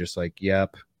all were just like,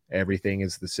 "Yep, everything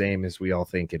is the same as we all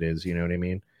think it is." You know what I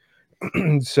mean?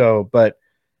 So, but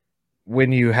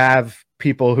when you have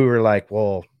people who are like,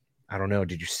 "Well, I don't know,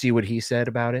 did you see what he said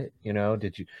about it? You know,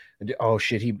 oh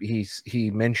shit,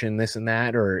 he mentioned this and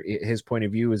that, or his point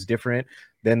of view is different.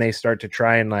 Then they start to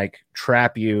try and like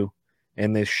trap you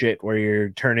in this shit where you're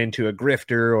turned into a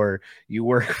grifter or you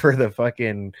work for the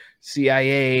fucking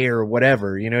CIA or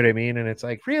whatever, you know what I mean? And it's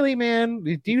like, really, man,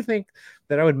 do you think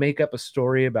that I would make up a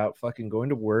story about fucking going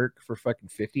to work for fucking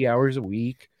 50 hours a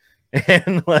week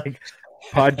and like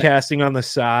podcasting on the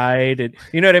side? And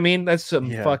you know what I mean? That's some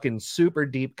fucking super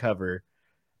deep cover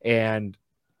and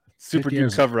super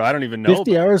deep cover. I don't even know.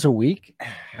 50 hours a week?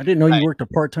 I didn't know you worked a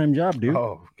part-time job, dude.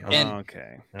 Oh, God.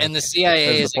 And the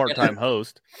CIA is a part-time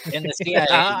host. And the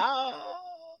CIA,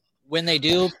 when they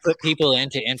do put people in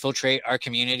to infiltrate our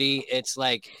community, it's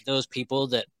like those people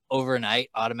that overnight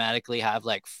automatically have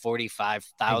like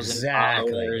 45,000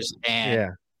 followers,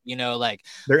 and you know, like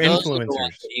they're those influencers are the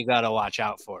ones that you got to watch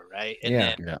out for, right?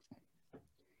 And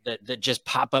that just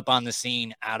pop up on the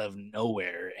scene out of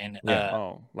nowhere, and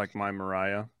like my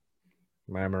Mariah,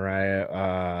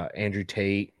 Andrew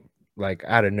Tate, like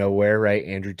out of nowhere, right?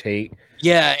 Andrew Tate,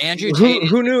 Andrew Tate.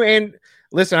 Who knew? And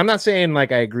listen, I'm not saying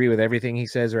like I agree with everything he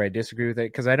says or I disagree with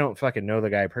it because I don't fucking know the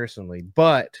guy personally,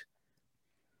 but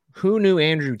who knew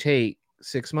Andrew Tate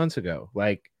 6 months ago?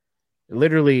 Like,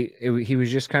 literally, he was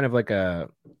just kind of like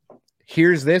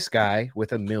here's this guy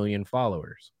with 1 million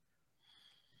followers.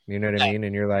 You know what I mean?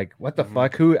 And you're like, what the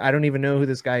fuck? Who? I don't even know who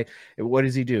this guy. What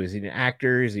does he do? Is he an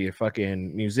actor? Is he a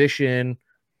fucking musician?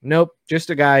 Nope, just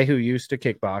a guy who used to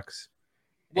kickbox.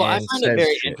 Well, I find it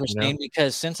very interesting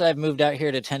because since I've moved out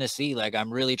here to Tennessee, like I'm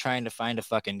really trying to find a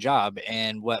fucking job.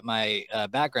 And what my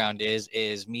background is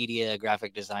media,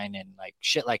 graphic design, and like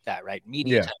shit like that, right?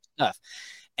 Media type stuff.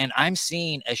 And I'm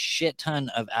seeing a shit ton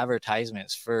of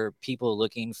advertisements for people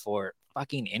looking for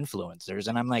fucking influencers.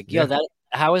 And I'm like,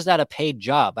 how is that a paid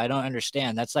job? I don't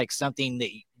understand. That's like something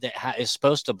that is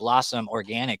supposed to blossom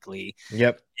organically.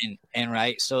 Yep. And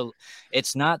right. So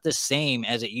it's not the same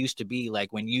as it used to be.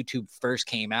 Like when YouTube first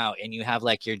came out and you have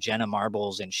like your Jenna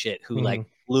Marbles and shit who like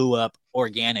blew up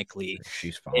organically.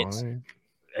 She's fine.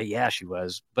 Yeah, she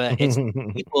was. But it's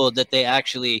people that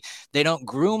they don't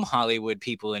groom Hollywood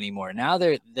people anymore. Now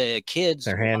the kids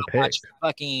they're handpicked.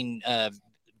 Fucking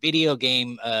video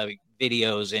game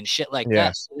videos and shit like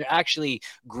that. So they're actually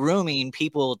grooming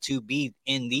people to be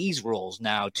in these roles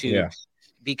now too.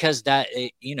 Because that,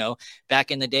 you know,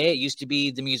 back in the day, it used to be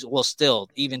the music. Well, still,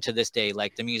 even to this day,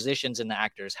 like the musicians and the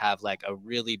actors have like a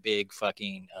really big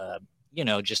fucking, you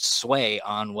know, just sway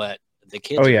on what the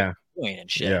kids are doing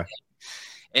and shit. Yeah.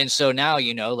 And so now,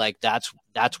 you know, like that's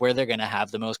where they're going to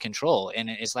have the most control. And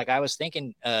it's like, I was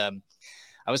thinking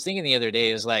the other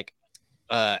day is like,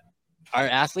 are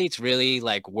athletes really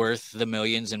like worth the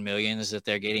millions and millions that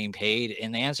they're getting paid?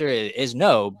 And the answer is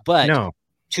no, but no.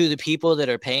 To the people that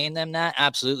are paying them that,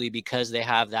 absolutely, because they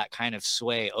have that kind of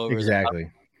sway over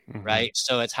exactly right.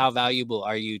 So it's how valuable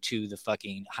are you to the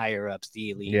fucking higher ups,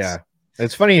 the elites? Yeah,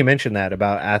 it's funny you mentioned that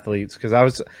about athletes because I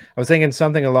was thinking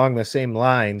something along the same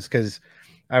lines because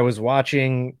I was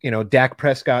watching, you know, Dak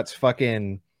Prescott's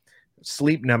fucking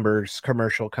Sleep Numbers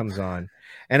commercial comes on,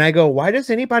 and I go, why does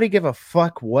anybody give a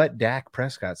fuck what Dak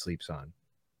Prescott sleeps on?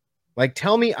 Like,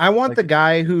 tell me, I want the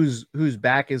guy whose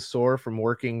back is sore from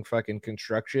working fucking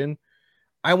construction.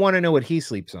 I want to know what he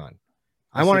sleeps on.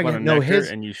 I want to know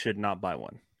his, and you should not buy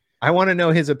one. I want to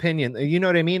know his opinion. You know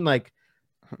what I mean? Like,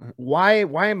 why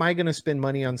am I going to spend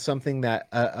money on something that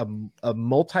a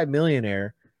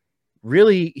multimillionaire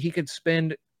really he could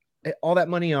spend all that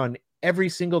money on every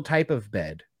single type of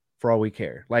bed for all we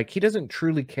care? Like, he doesn't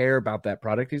truly care about that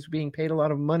product. He's being paid a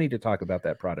lot of money to talk about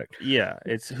that product. Yeah,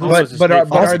 it's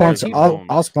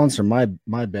I'll sponsor my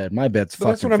bed. My bed's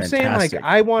fucking that's what I'm fantastic. saying.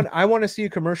 Like, I want to see a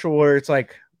commercial where it's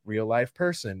like real life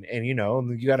person, and you know,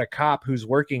 you got a cop who's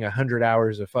working 100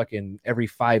 hours of fucking every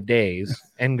 5 days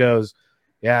and goes,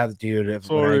 "Yeah, dude, if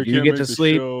you get to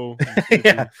sleep,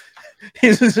 yeah."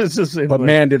 But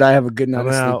man, did I have a good night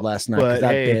of sleep last night?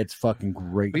 That bed's fucking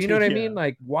great. But you know what I mean?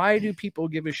 Like, why do people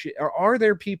give a shit? Or are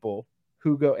there people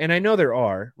who go? And I know there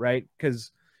are, right?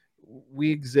 Because we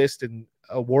exist in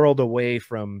a world away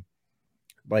from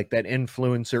like that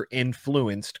influencer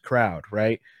influenced crowd,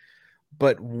 right?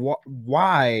 But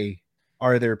why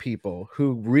are there people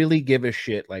who really give a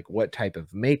shit like what type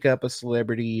of makeup a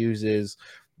celebrity uses,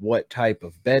 what type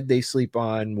of bed they sleep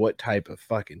on, what type of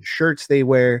fucking shirts they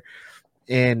wear?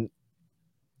 And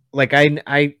like,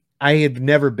 I have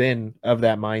never been of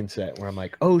that mindset where I'm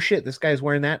like, oh shit, this guy's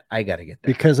wearing that, I gotta get that.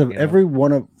 Because of every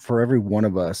one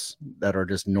of us that are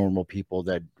just normal people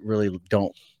that really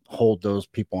don't hold those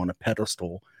people on a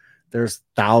pedestal, there's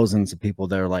thousands of people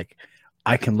that are like,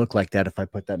 I can look like that if I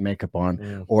put that makeup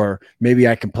on, or maybe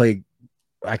I can play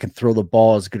I can throw the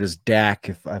ball as good as Dak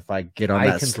if I get on I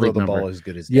that can sleep throw the number. ball as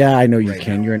good as Yeah, Dak I know you right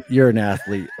can. now. You're an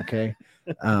athlete, okay?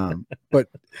 But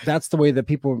that's the way that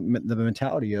people, the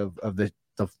mentality of the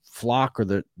flock or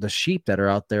the sheep that are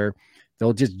out there,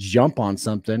 they'll just jump on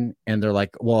something and they're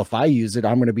like, well, if I use it,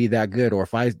 I'm going to be that good. Or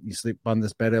if I sleep on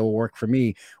this bed, it will work for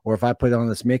me. Or if I put on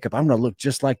this makeup, I'm going to look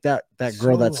just like that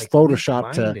girl that's like,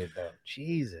 photoshopped to. weak-minded, though.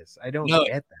 Jesus, I don't No,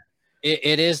 get that.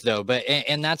 It is though, but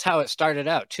and that's how it started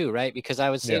out too, right? Because I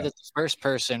would say Yeah. that the first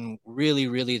person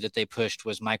really that they pushed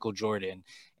was Michael Jordan,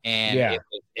 and Yeah.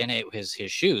 it was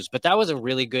his shoes. But that was a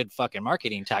really good fucking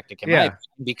marketing tactic in my Yeah. opinion,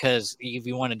 because if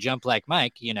you want to jump like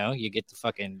Mike, you know, you get the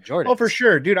fucking Jordan. Oh, for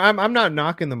sure, dude. I'm not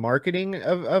knocking the marketing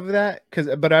of that,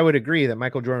 but I would agree that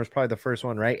Michael Jordan was probably the first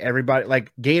one, right? Everybody,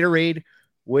 like, Gatorade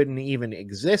wouldn't even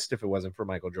exist if it wasn't for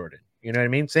Michael Jordan. You know what I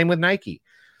mean? Same with Nike.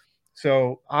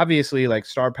 So obviously, like,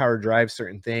 star power drives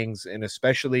certain things, and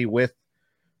especially with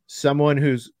someone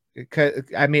who's,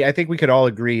 I mean, I think we could all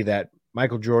agree that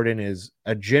Michael Jordan is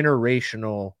a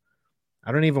generational.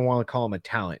 I don't even want to call him a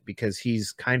talent because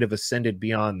he's kind of ascended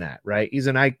beyond that, right? He's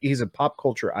a pop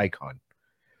culture icon.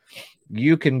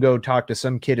 You can go talk to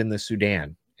some kid in the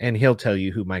Sudan and he'll tell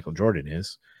you who Michael Jordan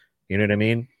is. You know what I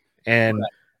mean? And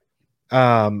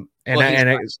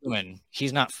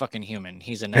he's not fucking human.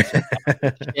 He's a Netflix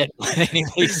shit. Anyway,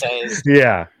 he says,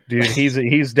 yeah, dude,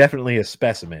 he's definitely a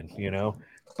specimen, you know.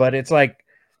 But it's like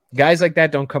guys like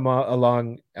that don't come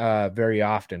along very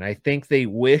often. I think they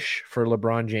wish for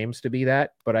LeBron James to be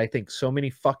that, but I think so many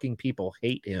fucking people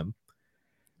hate him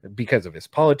because of his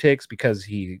politics, because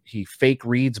he fake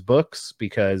reads books,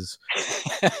 because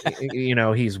you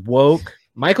know, he's woke.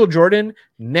 Michael Jordan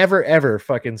never ever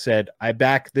fucking said, I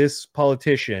back this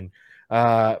politician.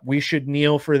 We should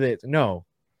kneel for this. No,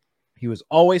 he was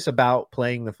always about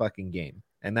playing the fucking game.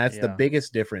 And that's the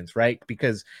biggest difference, right?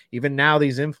 Because even now,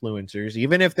 these influencers,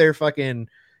 even if they're fucking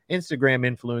Instagram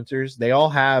influencers, they all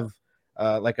have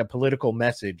like a political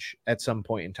message at some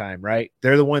point in time, right?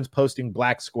 They're the ones posting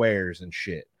black squares and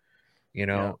shit, you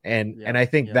know? And I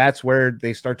think that's where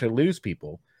they start to lose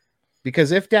people.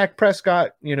 Because if Dak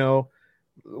Prescott, you know,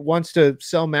 wants to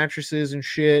sell mattresses and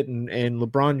shit, and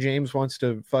LeBron James wants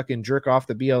to fucking jerk off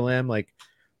the BLM, like,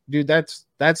 dude, that's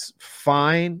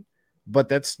fine, but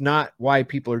that's not why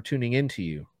people are tuning into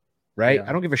you, right?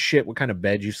 I don't give a shit what kind of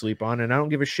bed you sleep on, and I don't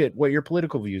give a shit what your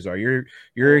political views are.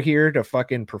 You're here to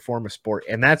fucking perform a sport,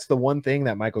 and that's the one thing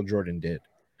that Michael Jordan did.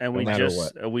 And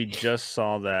we just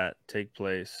saw that take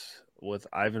place with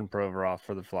Ivan Provorov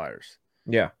for the Flyers.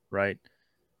 Yeah, right.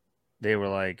 They were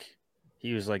like,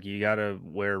 he was like, you got to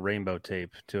wear rainbow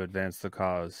tape to advance the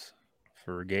cause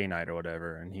for gay night or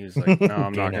whatever. And he was like, no,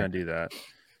 I'm not going to do that.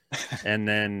 And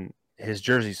then his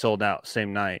jersey sold out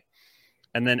same night.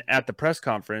 And then at the press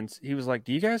conference, he was like,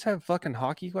 do you guys have fucking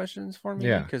hockey questions for me?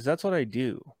 Yeah. Because that's what I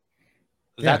do.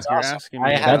 That's awesome. Asking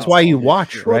me that's why you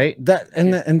watch, right?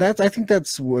 And that's, I think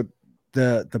that's what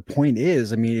the point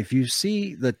is. I mean, if you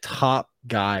see the top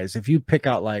guys, if you pick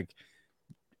out like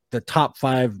the top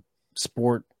 5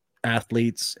 sport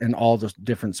athletes in all the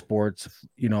different sports,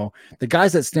 you know, the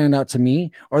guys that stand out to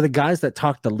me are the guys that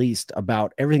talk the least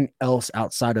about everything else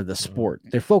outside of the sport.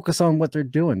 They focus on what they're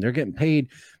doing. They're getting paid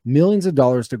millions of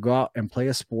dollars to go out and play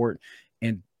a sport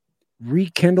and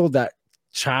rekindle that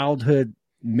childhood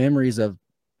memories of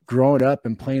growing up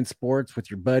and playing sports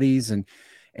with your buddies. And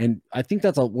I think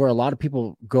that's where a lot of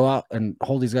people go out and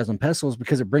hold these guys on pedestals,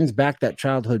 because it brings back that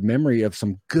childhood memory of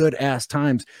some good ass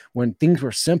times when things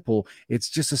were simple. It's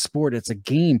just a sport. It's a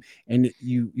game. And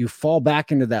you fall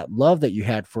back into that love that you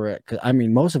had for it. 'Cause, I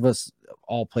mean, most of us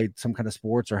all played some kind of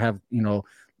sports or have, you know,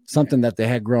 something that they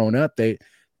had growing up.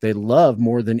 They love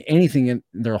more than anything in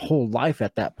their whole life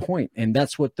at that point. And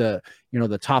that's what the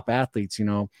top athletes, you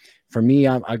know, for me,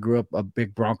 I grew up a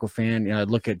big Bronco fan. You know, I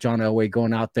look at John Elway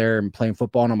going out there and playing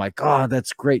football, and I'm like, oh,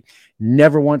 that's great.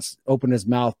 Never once opened his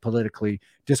mouth politically.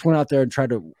 Just went out there and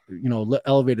tried to, you know,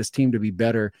 elevate his team to be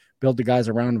better, build the guys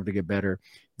around him to get better.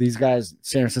 These guys,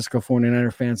 San Francisco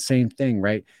 49er fans, same thing,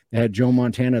 right? They had Joe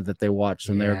Montana that they watched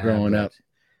when they were growing up.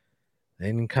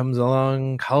 Then comes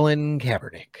along Colin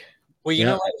Kaepernick. Well, you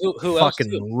know what? Who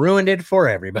fucking else ruined it for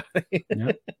everybody.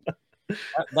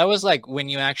 That was like when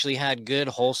you actually had good,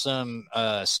 wholesome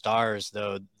stars,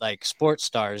 though, like sports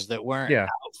stars that weren't out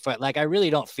for, like, I really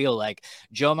don't feel like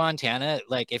Joe Montana,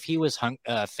 like if he was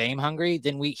fame hungry,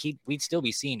 then we'd still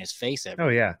be seeing his face every Oh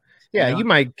yeah. Yeah, you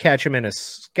might catch him in a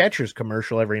Skechers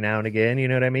commercial every now and again, you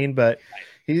know what I mean? But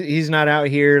he's not out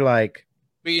here like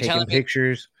taking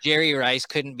pictures. Jerry Rice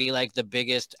couldn't be like the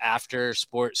biggest after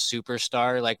sports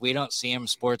superstar. Like, we don't see him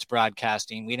sports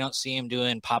broadcasting. We don't see him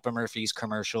doing Papa Murphy's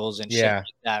commercials and shit like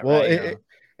that. Well, right?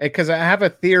 because I have a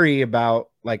theory about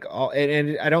like all,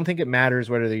 and I don't think it matters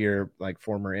whether you're like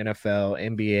former NFL,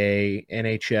 NBA,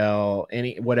 NHL,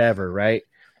 any whatever, right?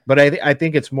 But I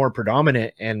think it's more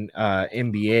predominant in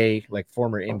NBA, like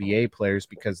former NBA players,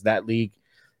 because that league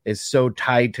is so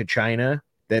tied to China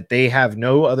that they have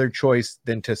no other choice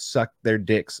than to suck their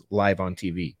dicks live on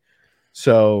TV.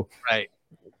 So, right,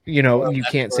 you know, well, you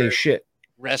can't say shit.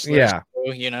 Wrestlers, yeah,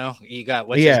 too, you know, you got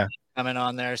what's his name coming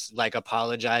on there, like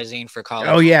apologizing for calling.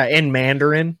 Oh yeah, in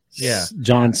Mandarin. Yeah,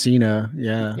 John Cena.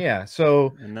 Yeah, yeah.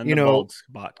 So and then you the know, bald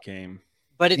spot came.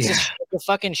 But it's a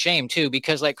fucking shame too,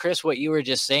 because like Chris, what you were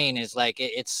just saying is like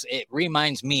it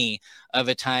reminds me of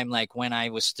a time like when I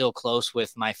was still close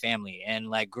with my family, and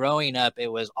like growing up,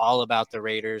 it was all about the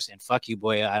Raiders. And fuck you,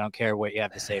 boy, I don't care what you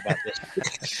have to say about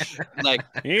this. Like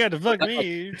you got to fuck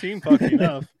me, your team fucked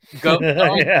enough. Going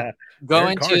to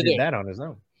that on his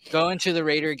own. Going to the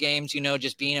Raider games, you know,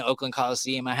 just being at Oakland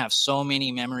Coliseum, I have so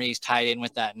many memories tied in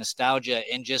with that nostalgia,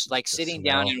 and just like sitting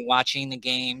down and watching the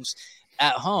games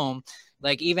at home.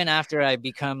 Like, even after I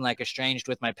become like estranged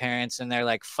with my parents and they're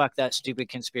like, fuck that stupid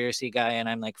conspiracy guy. And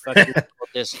I'm like, fuck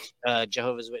this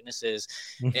Jehovah's Witnesses.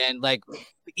 And like,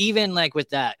 even like with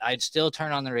that, I'd still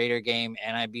turn on the Raider game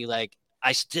and I'd be like,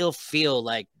 I still feel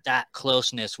like that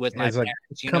closeness with my parents.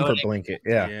 Like comfort blanket.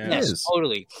 Yeah. Yes,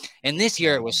 totally. And this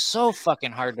year it was so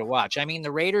fucking hard to watch. I mean,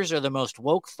 the Raiders are the most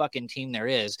woke fucking team there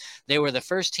is. They were the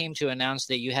first team to announce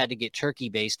that you had to get turkey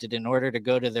basted in order to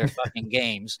go to their fucking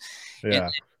games. Yeah.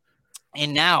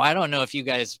 And now I don't know if you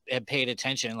guys have paid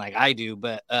attention like I do,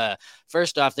 but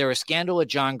first off, there was scandal with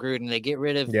John Gruden. They get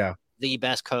rid of the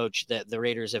best coach that the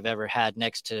Raiders have ever had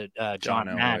next to John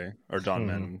Madden. Or John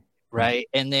Madden. Right.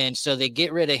 And then so they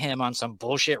get rid of him on some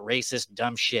bullshit, racist,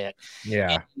 dumb shit.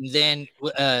 Yeah. And then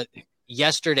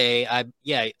yesterday,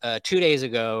 2 days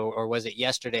ago, or was it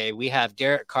yesterday, we have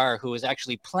Derek Carr, who was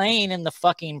actually playing in the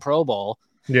fucking Pro Bowl.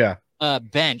 Yeah.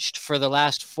 Benched for the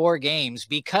last 4 games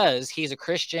because he's a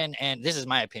Christian, and this is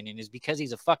my opinion, is because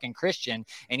he's a fucking Christian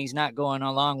and he's not going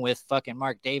along with fucking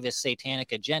Mark Davis'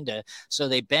 satanic agenda. So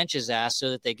they bench his ass so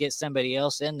that they get somebody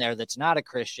else in there that's not a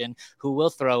Christian who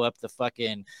will throw up the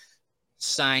fucking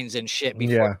signs and shit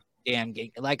before damn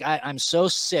game. Like I'm so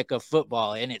sick of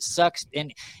football, and it sucks.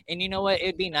 And you know what?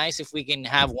 It'd be nice if we can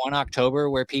have 1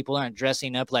 October where people aren't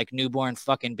dressing up like newborn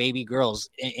fucking baby girls,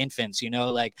 infants. You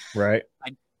know, like right.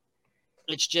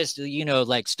 It's just, you know,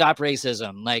 like stop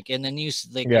racism. Like, and then you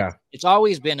like, yeah, it's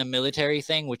always been a military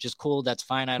thing, which is cool. That's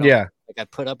fine. I don't like I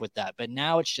put up with that, but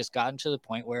now it's just gotten to the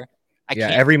point where I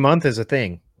can't. Every month is a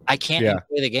thing. I can't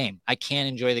enjoy the game. I can't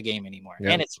enjoy the game anymore,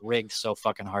 and it's rigged so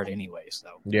fucking hard anyway. So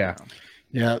yeah.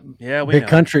 Big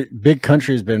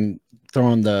Country's been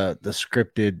throwing the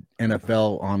scripted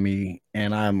NFL on me,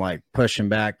 and I'm like pushing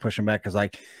back because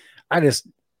like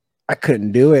I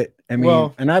couldn't do it. I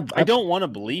mean, and I don't want to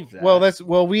believe that. Well,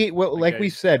 like we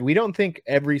said, we don't think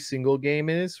every single game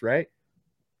is right,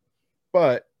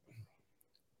 but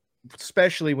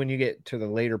especially when you get to the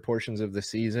later portions of the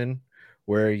season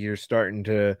where you're starting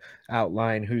to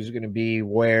outline who's going to be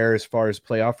where as far as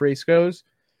playoff race goes,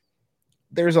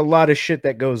 there's a lot of shit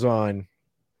that goes on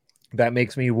that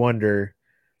makes me wonder,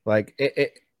 like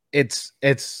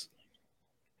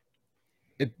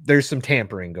there's some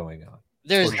tampering going on.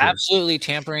 There's absolutely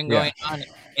tampering going on,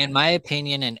 in my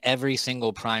opinion, in every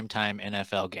single primetime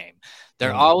NFL game.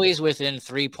 They're always within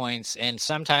 3 points, and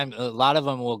sometimes a lot of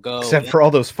them will go. Except for all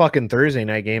those fucking Thursday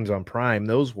night games on Prime,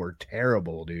 those were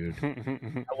terrible, dude.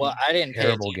 Well, I didn't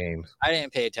terrible games. I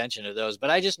didn't pay attention to those,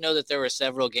 but I just know that there were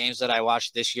several games that I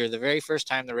watched this year. The very first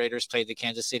time the Raiders played the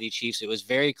Kansas City Chiefs, it was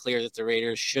very clear that the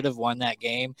Raiders should have won that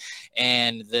game,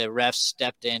 and the refs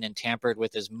stepped in and tampered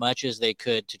with as much as they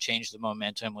could to change the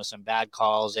momentum with some bad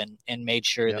calls and made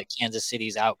sure that Kansas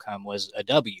City's outcome was a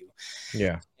W.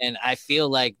 Yeah, and I feel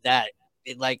like that.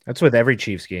 That's with every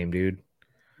Chiefs game, dude.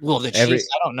 Well, the Chiefs,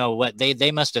 I don't know what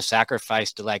they must have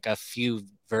sacrificed like a few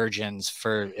virgins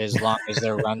for as long as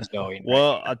their run's going.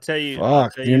 Well, right? I'll tell you.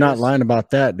 You're not lying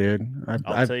about that, dude.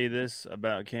 I'll tell you this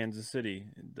about Kansas City.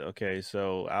 Okay,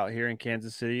 so out here in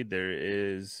Kansas City, there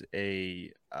is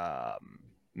a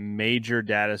major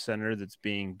data center that's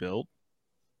being built.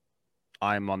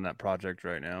 I'm on that project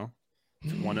right now.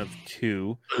 It's one of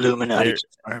 2. Illuminati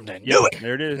confirmed. I knew it.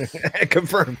 There it is.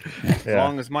 Confirmed. As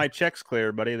long as my check's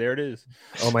clear, buddy, there it is.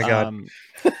 Oh my god.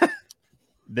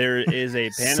 There is a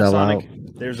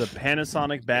Panasonic. There's a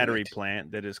Panasonic battery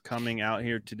plant that is coming out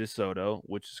here to DeSoto,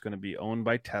 which is going to be owned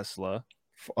by Tesla.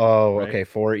 Oh, right? Okay.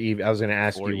 For EV, I was going to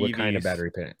ask you what EVs. Kind of battery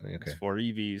plant. Okay. It's for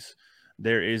EVs.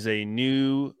 There is a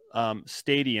new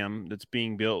stadium that's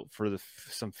being built for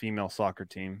some female soccer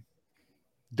team.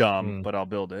 Dumb, but I'll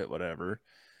build it, whatever.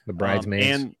 The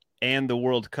bridesmaids. And the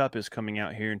World Cup is coming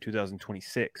out here in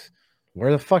 2026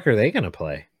 Where the fuck are they going to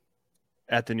play?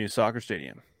 at the new soccer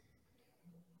stadium.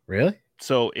 Really?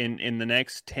 So in the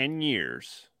next 10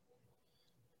 years,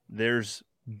 there's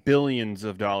billions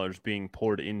of dollars being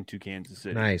poured into Kansas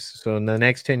City. Nice. So in the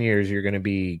next 10 years, you're going to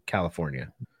be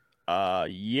California.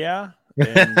 Yeah.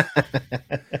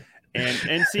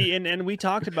 And see, and we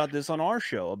talked about this on our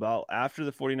show about after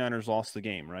the 49ers lost the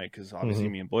game, right? Because obviously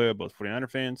me and Boy are both 49er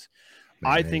fans.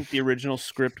 I think the original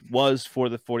script was for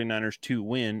the 49ers to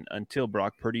win until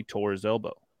Brock Purdy tore his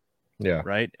elbow. Yeah.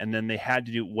 Right. And then they had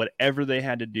to do whatever they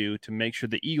had to do to make sure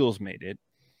the Eagles made it.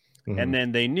 And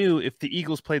then they knew if the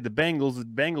Eagles played the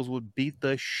Bengals would beat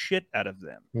the shit out of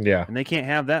them. Yeah. And they can't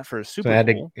have that for a Super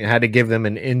Bowl. Had to give them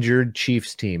an injured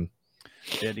Chiefs team.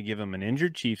 They had to give them an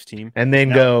injured Chiefs team. And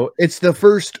then it's the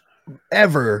first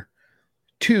ever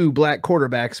 2 black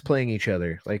quarterbacks playing each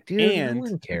other. Like, dude, no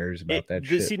one cares about that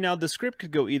shit. See, now the script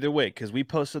could go either way because we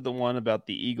posted the one about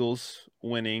the Eagles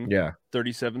winning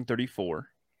 37-34.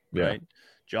 Yeah. Right?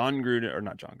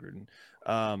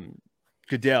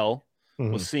 Goodell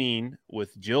was seen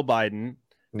with Jill Biden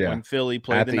when Philly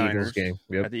played at the Niners Eagles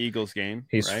game. at the Eagles game.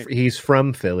 He's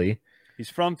from Philly. He's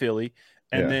from Philly.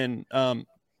 And then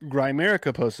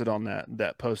Grimerica posted on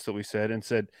that post that we said and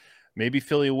said, maybe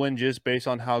Philly will win just based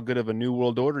on how good of a New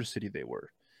World Order city they were.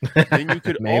 Then you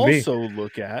could also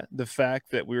look at the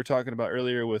fact that we were talking about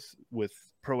earlier with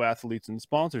pro athletes and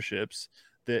sponsorships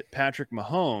that Patrick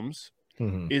Mahomes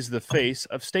is the face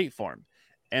of State Farm.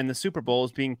 And the Super Bowl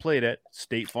is being played at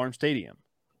State Farm Stadium.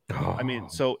 I mean,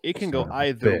 so it can go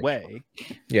either way.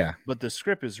 Yeah. But the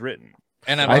script is written.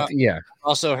 And I've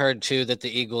also heard too that the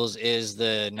Eagles is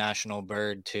the national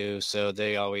bird too, so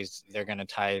they're going to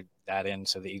tie that in,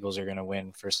 so the Eagles are going to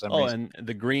win for some reason. And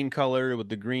the green color with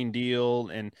the green deal,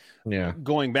 and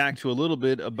going back to a little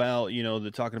bit about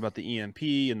talking about the EMP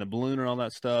and the balloon and all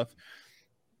that stuff.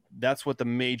 That's what the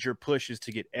major push is,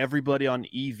 to get everybody on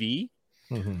EV.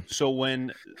 So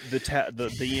when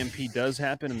the EMP does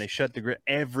happen and they shut the grid,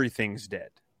 everything's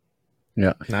dead.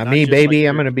 Yeah, not me, baby.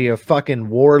 I'm gonna be a fucking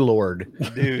warlord,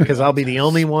 dude, because I'll be the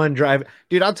only one driving.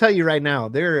 Dude, I'll tell you right now,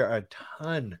 there are a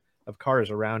ton of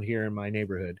cars around here in my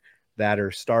neighborhood that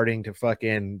are starting to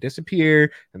fucking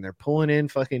disappear, and they're pulling in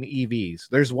fucking EVs.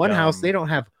 There's one house they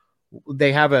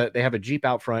have a Jeep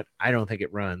out front. I don't think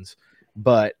it runs,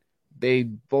 but they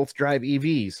both drive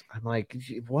EVs. I'm like,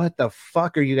 what the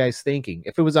fuck are you guys thinking?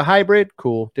 If it was a hybrid,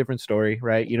 cool, different story,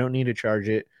 right? You don't need to charge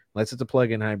it unless it's a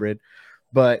plug-in hybrid.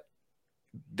 But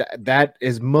that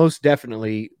is most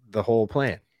definitely the whole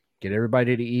plan. Get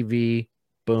everybody to EV,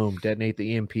 boom, detonate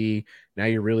the EMP. Now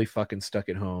you're really fucking stuck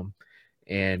at home,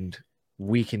 and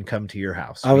we can come to your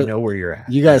house. We know where you're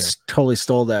at. You guys totally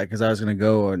stole that, because I was going to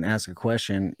go and ask a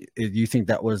question. Do you think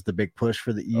that was the big push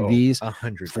for the EVs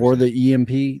 100% for the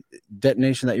EMP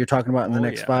detonation that you're talking about in the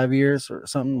next 5 years or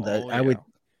something? I would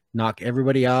knock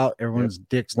everybody out. Everyone's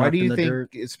dicks. Why do you think,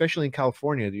 dirt. especially in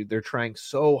California, dude, they're trying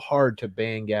so hard to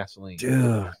ban gasoline?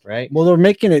 Dude, right? Well, they're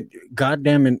making it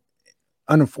goddamn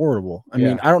unaffordable. I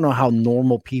mean, I don't know how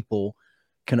normal people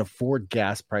can afford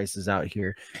gas prices out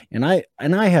here, and I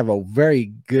have a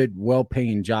very good,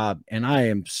 well-paying job, and I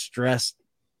am stressed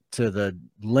to the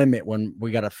limit when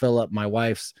we got to fill up my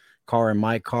wife's car and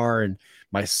my car, and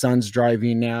my son's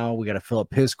driving now. We got to fill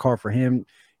up his car for him,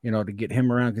 to get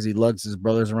him around, because he lugs his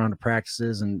brothers around to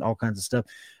practices and all kinds of stuff.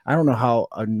 I don't know how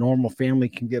a normal family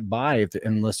can get by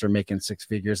unless they're making 6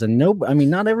 figures, and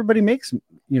not everybody makes That's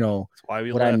why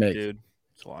we what left, I make. dude.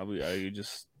 That's why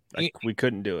we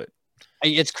couldn't do it.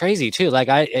 It's crazy too.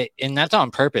 And that's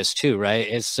on purpose too, right?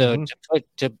 It's so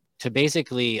to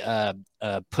basically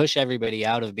push everybody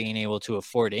out of being able to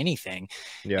afford anything.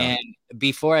 Yeah. And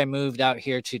before I moved out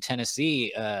here to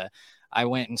Tennessee, I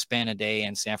went and spent a day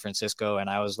in San Francisco, and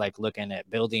I was like looking at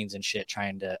buildings and shit,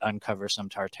 trying to uncover some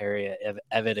Tartaria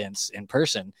evidence in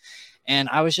person. And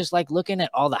I was just like looking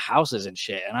at all the houses and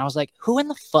shit, and I was like, who in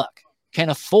the fuck can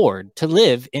afford to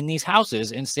live in these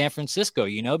houses in San Francisco,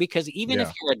 because even if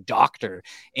you're a doctor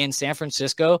in San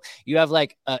Francisco, you have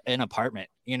like an apartment,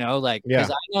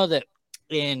 because I know that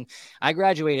I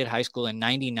graduated high school in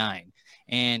 99,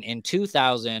 and in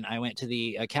 2000, I went to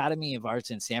the Academy of Arts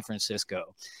in San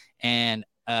Francisco, and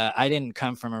I didn't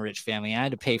come from a rich family. I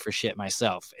had to pay for shit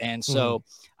myself. And so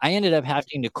I ended up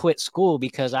having to quit school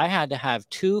because I had to have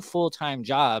 2 full-time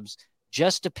jobs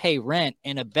just to pay rent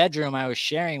in a bedroom I was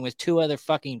sharing with 2 other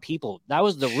fucking people. That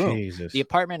was the room. Jesus. The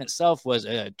apartment itself was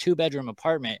a 2-bedroom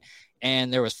apartment,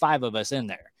 and there was 5 of us in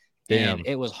there. Damn. And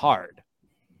it was hard.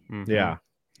 Yeah.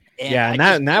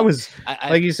 And that was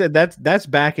like you said, that's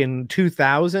back in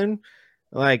 2000.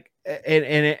 Like,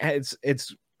 and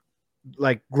it's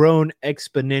like grown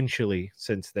exponentially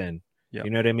since then. Yep.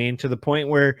 You know what I mean? To the point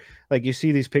where like you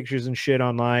see these pictures and shit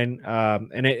online,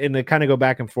 and it kind of go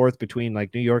back and forth between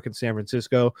like New York and San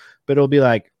Francisco, but it'll be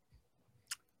like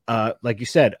you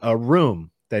said, a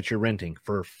room that you're renting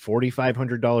for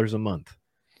 $4,500 a month.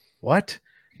 What?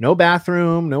 No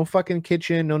bathroom, no fucking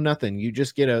kitchen, no nothing. You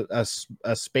just get a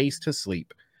space to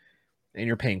sleep, and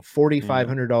you're paying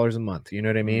 $4,500 a month. You know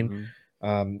what I mean?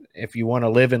 If you want to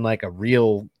live in like a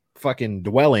real fucking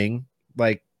dwelling,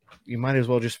 like you might as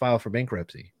well just file for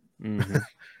bankruptcy.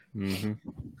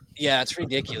 Yeah, it's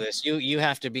ridiculous. You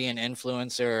have to be an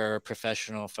influencer or a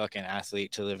professional fucking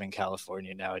athlete to live in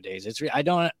California nowadays.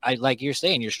 I like you're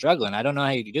saying, you're struggling. I don't know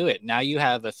how you do it. Now you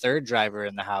have a third driver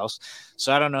in the house,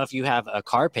 so I don't know if you have a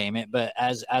car payment. But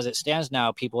as it stands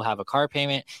now, people have a car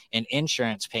payment, an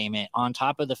insurance payment, on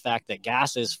top of the fact that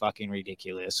gas is fucking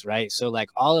ridiculous, right? So like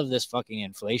all of this fucking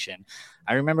inflation.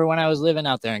 I remember when I was living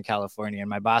out there in California, and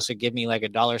my boss would give me like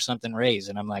 $1 something raise,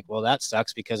 and I'm like, well, that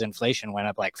sucks because inflation went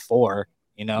up like 4.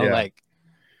 You know, like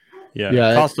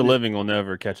cost of living will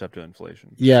never catch up to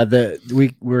inflation. Yeah,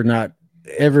 we're not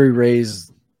every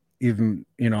raise, even,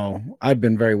 you know, I've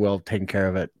been very well taken care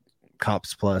of at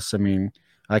Cops Plus. I mean,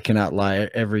 I cannot lie.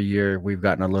 Every year we've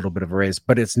gotten a little bit of a raise,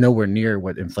 but it's nowhere near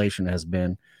what inflation has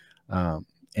been. And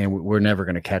we're never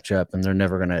going to catch up, and they're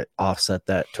never going to offset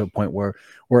that to a point where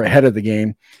we're ahead of the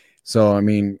game. So, I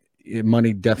mean,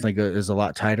 money definitely is a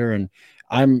lot tighter, and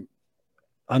I'm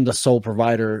the sole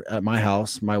provider at my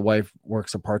house. My wife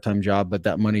works a part-time job, but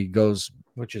that money goes,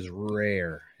 which is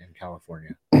rare in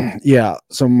California. Yeah.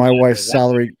 So my wife's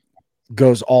salary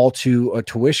goes all to a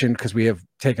tuition, because we have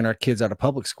taken our kids out of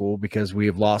public school because we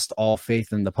have lost all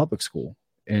faith in the public school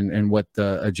and what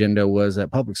the agenda was at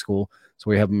public school. So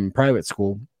we have them in private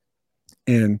school.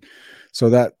 And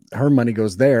so that her money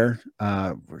goes there.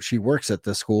 She works at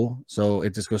the school, so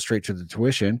it just goes straight to the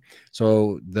tuition.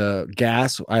 So the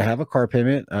gas, I have a car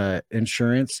payment,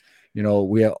 insurance. You know,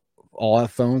 we all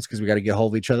have phones because we got to get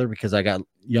hold of each other, because I got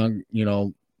young, you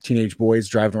know, teenage boys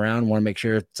driving around. Want to make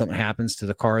sure if something happens to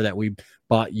the car that we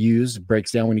bought used,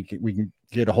 breaks down, we can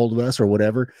get a hold of us or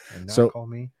whatever. And not so call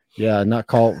me. Yeah, not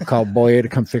call Boye to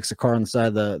come fix the car on the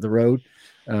side of the road.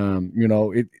 You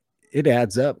know, it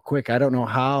adds up quick. I don't know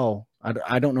how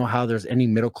there's any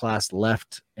middle class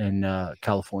left in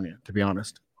California, to be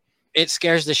honest. It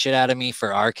scares the shit out of me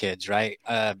for our kids, right?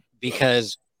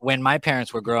 Because when my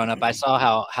parents were growing up, I saw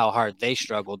how hard they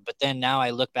struggled. But then now I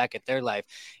look back at their life,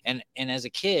 and as a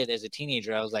kid, as a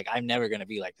teenager, I was like, I'm never going to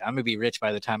be like that. I'm going to be rich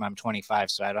by the time I'm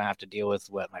 25, so I don't have to deal with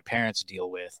what my parents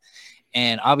deal with.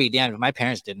 And I'll be damned if my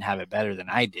parents didn't have it better than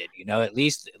I did. You know, at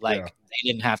least they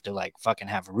didn't have to like fucking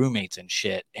have roommates and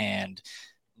shit. And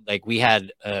like we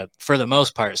had, for the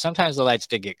most part, sometimes the lights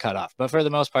did get cut off, but for the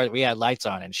most part, we had lights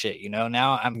on and shit. You know,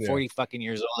 now I'm 40 fucking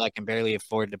years old. I can barely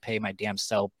afford to pay my damn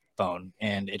cell phone.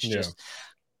 And it's just,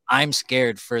 I'm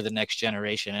scared for the next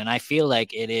generation. And I feel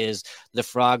like it is the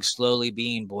frog slowly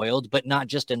being boiled, but not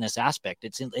just in this aspect.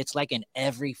 It's like in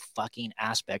every fucking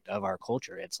aspect of our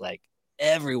culture. It's like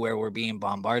everywhere we're being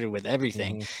bombarded with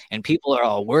everything, and people are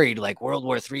all worried like World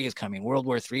War III is coming. World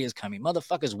War III is coming.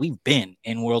 Motherfuckers, we've been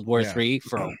in World War III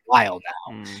for a while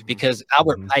now, because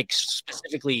Albert Pike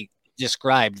specifically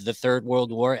described the Third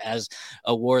World War as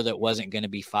a war that wasn't going to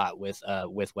be fought with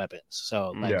weapons.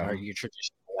 So like your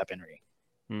traditional weaponry.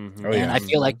 I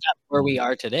feel like that's where we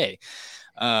are today.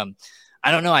 I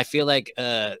don't know. I feel like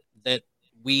that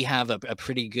we have a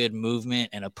pretty good movement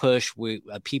and a push.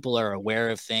 People are aware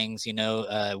of things, you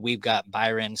know. We've got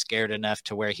Byron scared enough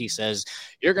to where he says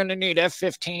you're going to need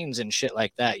F-15s and shit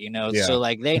like that, you know. So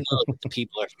like they know that the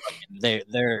people are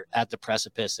they're at the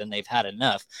precipice and they've had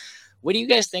enough. What do you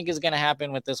guys think is going to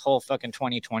happen with this whole fucking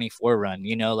 2024 run?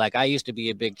 You know, like I used to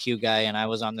be a big Q guy and I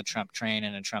was on the Trump train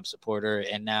and a Trump supporter,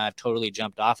 and now I've totally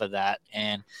jumped off of that.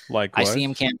 And I see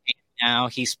him campaigning now.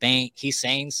 He's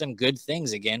saying some good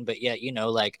things again, but yet, you know,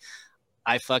 like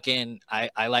I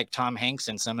like Tom Hanks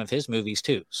in some of his movies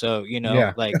too. So, you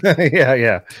know, like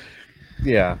yeah.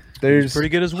 There's pretty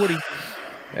good as Woody.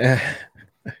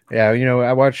 Yeah, you know,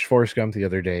 I watched Forrest Gump the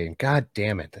other day, and god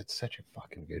damn it, that's such a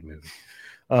fucking good movie.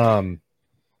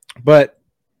 But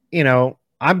you know,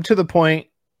 I'm to the point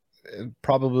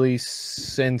probably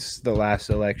since the last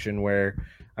election where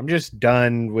I'm just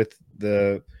done with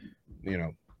the, you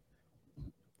know,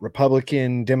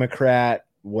 Republican, Democrat,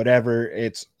 whatever.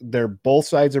 They're both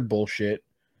sides are bullshit.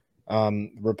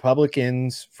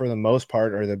 Republicans, for the most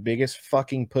part, are the biggest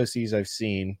fucking pussies I've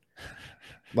seen.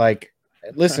 Like,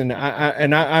 listen,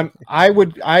 I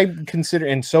consider,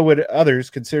 and so would others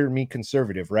consider me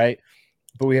conservative, right?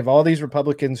 But we have all these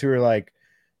Republicans who are like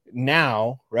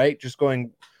now, right, just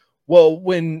going, Well,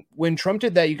 when Trump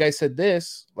did that, you guys said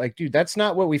this, like, dude, that's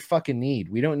not what we fucking need.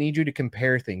 We don't need you to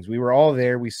compare things. We were all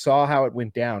there. We saw how it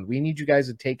went down. We need you guys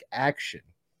to take action,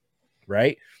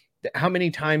 right? How many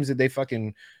times did they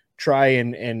fucking try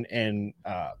and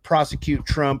prosecute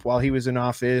Trump while he was in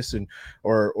office, and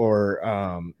or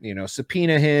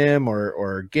subpoena him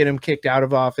or get him kicked out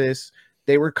of office?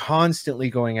 They were constantly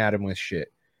going at him with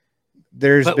shit.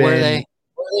 Were they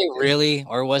really,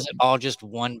 or was it all just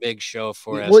one big show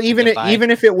for us? Well, even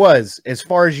if it was, as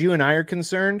far as you and I are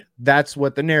concerned, that's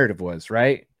what the narrative was,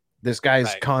 right? This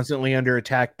guy's constantly under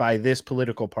attack by this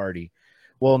political party.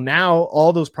 Well, now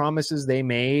all those promises they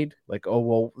made, like, oh,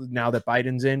 well, now that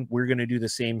Biden's in, we're going to do the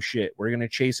same shit. We're going to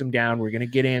chase him down. We're going to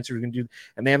get answers. We're going to do,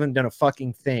 and they haven't done a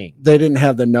fucking thing. They didn't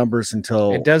have the numbers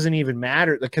until it doesn't even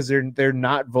matter because they're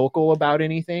not vocal about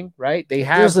anything, right? They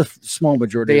have there's a small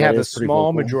majority. They have a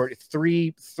small majority,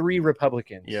 three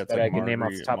Republicans that I can name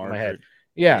off the top of my head.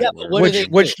 Yeah,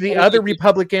 which the other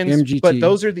Republicans, MGT. But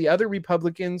those are the other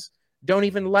Republicans don't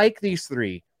even like these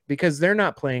three because they're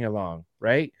not playing along,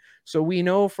 right? So we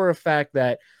know for a fact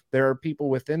that there are people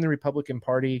within the Republican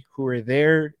Party who are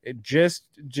there just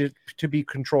to be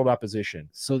controlled opposition.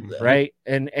 So right,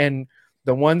 and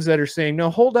the ones that are saying, no,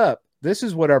 hold up, this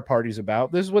is what our party's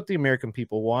about. This is what the American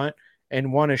people want,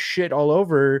 and want to shit all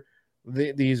over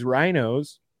these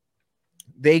rhinos.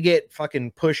 They get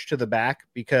fucking pushed to the back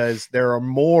because there are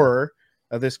more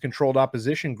of this controlled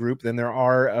opposition group than there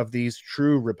are of these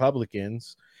true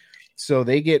Republicans. So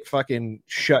they get fucking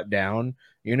shut down.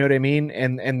 You know what I mean?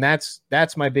 And that's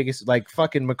my biggest, like,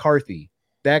 fucking McCarthy.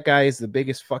 That guy is the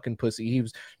biggest fucking pussy. He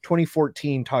was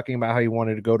 2014 talking about how he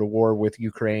wanted to go to war with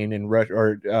Ukraine and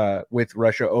with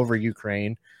Russia over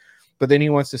Ukraine. But then he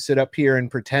wants to sit up here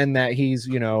and pretend that he's,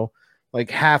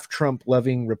 like half Trump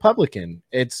loving Republican.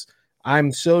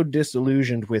 I'm so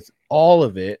disillusioned with all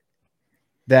of it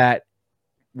that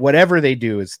whatever they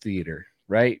do is theater,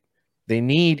 right? They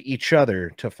need each other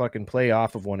to fucking play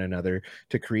off of one another,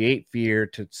 to create fear,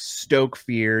 to stoke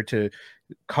fear, to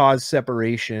cause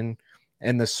separation.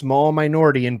 And the small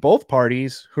minority in both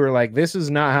parties who are like, this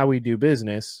is not how we do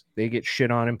business, they get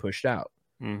shit on and pushed out.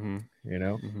 Mm-hmm.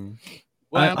 Mm-hmm.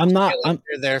 Well, I'm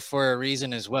you're there for a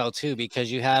reason as well, too,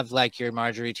 because you have like your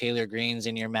Marjorie Taylor Greens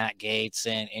and your Matt Gaetz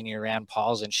and your Rand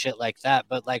Pauls and shit like that.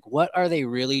 But like, what are they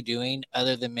really doing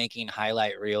other than making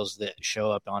highlight reels that show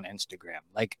up on Instagram?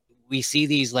 Like, we see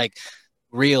these like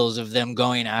reels of them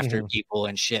going after people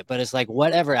and shit, but it's like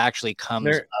whatever actually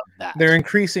comes of that. They're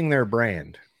increasing their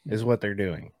brand is what they're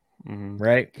doing.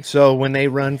 Right. So when they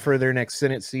run for their next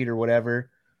Senate seat or whatever,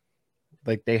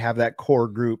 like they have that core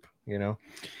group,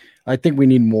 I think we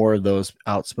need more of those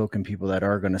outspoken people that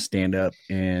are going to stand up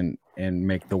and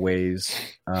make the waves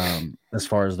as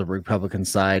far as the Republican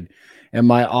side. Am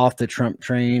I off the Trump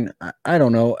train? I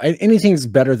don't know. Anything's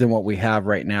better than what we have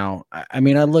right now. I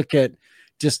mean, I look at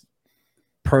just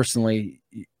personally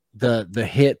the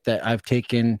hit that I've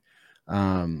taken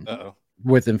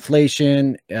with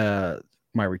inflation,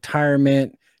 my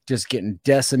retirement, just getting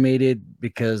decimated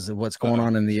because of what's going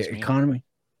on in the economy.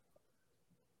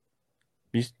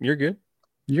 You're good.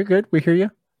 You're good. We hear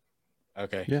you.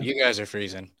 Okay. Yeah. You guys are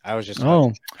freezing. I was just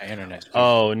my internet.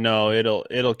 Oh no,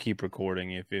 it'll keep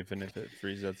recording if it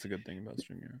freezes. That's the good thing about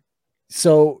StreamYard.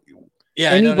 So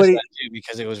yeah, I noticed that too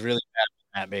because it was really bad with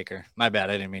Matt Baker. My bad.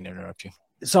 I didn't mean to interrupt you.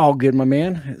 It's all good, my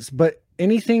man. But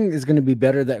anything is going to be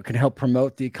better that can help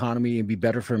promote the economy and be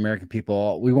better for American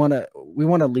people. We want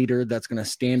a leader that's going to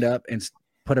stand up and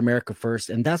put America first,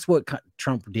 and that's what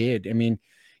Trump did. I mean,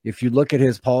 if you look at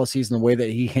his policies and the way that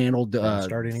he handled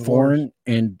foreign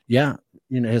and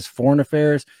his foreign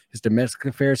affairs, his domestic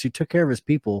affairs, he took care of his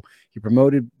people. He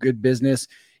promoted good business.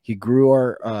 He grew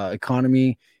our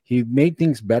economy. He made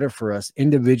things better for us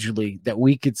individually that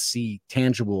we could see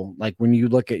tangible. Like when you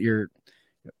look at it's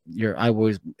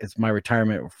my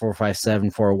retirement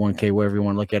 457, 401k, whatever you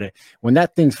want to look at it. When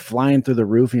that thing's flying through the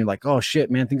roof and you're like, oh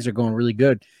shit, man, things are going really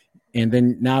good. And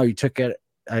then now I take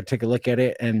a look at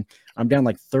it and I'm down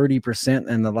like 30%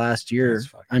 in the last year.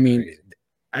 I mean,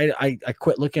 I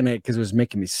quit looking at it because it was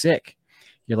making me sick.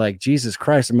 You're like, Jesus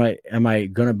Christ, am I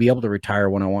going to be able to retire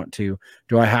when I want to?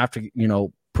 Do I have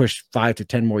to, push 5 to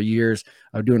 10 more years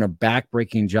of doing a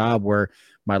backbreaking job where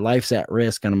my life's at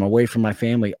risk and I'm away from my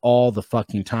family all the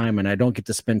fucking time and I don't get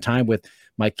to spend time with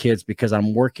my kids because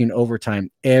I'm working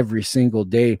overtime every single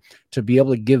day to be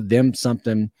able to give them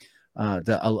something,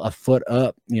 a foot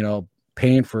up,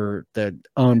 paying for the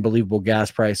unbelievable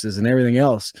gas prices and everything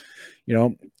else,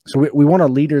 so we want a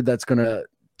leader that's going to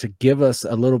give us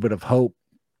a little bit of hope.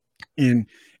 And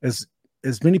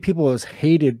as many people as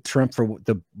hated Trump for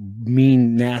the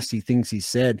mean, nasty things he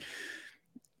said,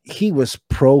 he was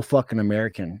pro fucking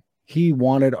American. He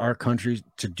wanted our country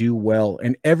to do well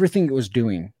and everything it was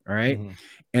doing. All right. Mhm.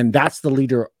 And that's the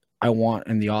leader I want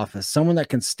in the office. Someone that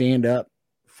can stand up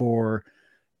for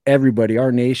everybody,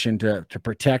 our nation, to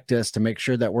protect us, to make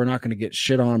sure that we're not going to get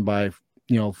shit on by,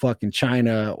 fucking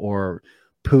China or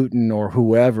Putin or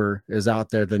whoever is out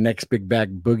there, the next big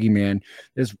bad boogeyman.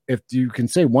 Is, if you can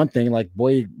say one thing, like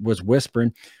Boy was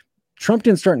whispering, Trump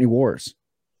didn't start any wars.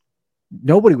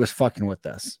 Nobody was fucking with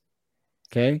us.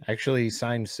 Okay. Actually, he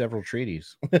signed several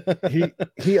treaties.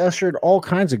 he ushered all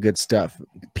kinds of good stuff.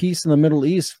 Peace in the Middle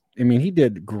East. I mean, he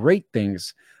did great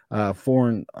things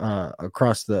foreign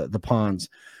across the ponds.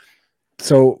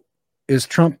 So is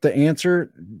Trump the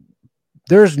answer?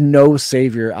 There's no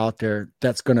savior out there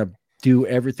that's going to do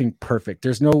everything perfect.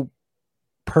 There's no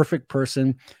perfect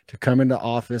person to come into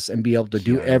office and be able to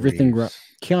do everything right.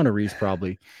 Keanu Reeves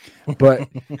probably, but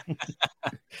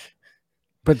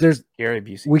there's Gary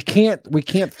Busey. We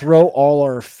can't throw all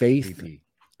our faith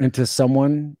into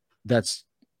someone that's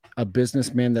a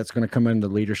businessman that's going to come into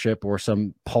leadership or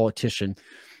some politician.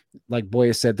 Like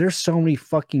Boya said, there's so many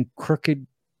fucking crooked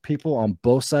people on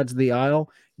both sides of the aisle.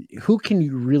 Who can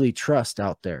you really trust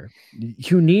out there?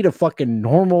 You need a fucking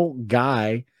normal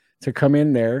guy to come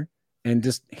in there and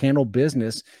just handle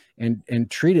business and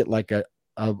treat it like a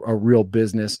real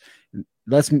business.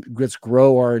 Let's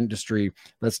grow our industry.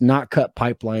 Let's not cut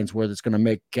pipelines where it's going to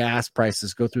make gas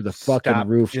prices go through the fucking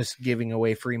roof. Just giving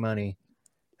away free money.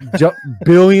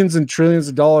 Billions and trillions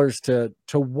of dollars to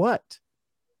what?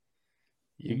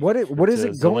 What is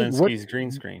it going? Zelensky's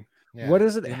green screen. Yeah. What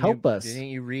does it help us? Didn't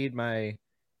you read my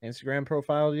Instagram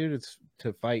profile, dude? It's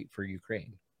to fight for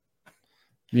Ukraine.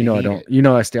 I don't.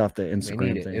 I stay off the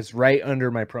Instagram thing. It's right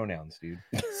under my pronouns, dude.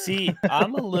 See,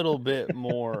 I'm a little bit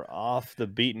more off the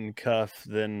beaten cuff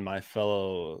than my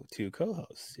fellow two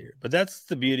co-hosts here, but that's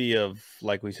the beauty of,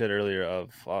 like we said earlier,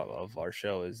 of our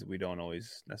show, is we don't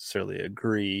always necessarily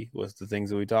agree with the things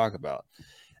that we talk about.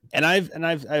 And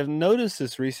I've noticed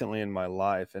this recently in my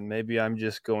life, and maybe I'm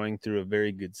just going through a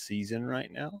very good season right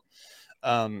now.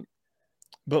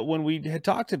 But when we had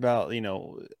talked about,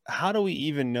 how do we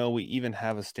even know we even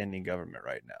have a standing government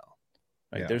right now?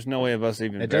 Like, there's no way of us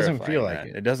even. It doesn't feel like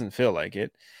it. It doesn't feel like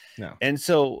it. No. And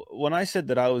so when I said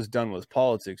that I was done with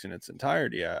politics in its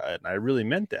entirety, I really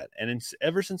meant that. And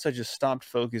ever since I just stopped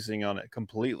focusing on it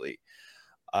completely,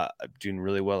 I'm doing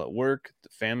really well at work. The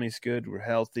family's good. We're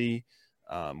healthy.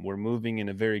 We're moving in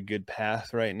a very good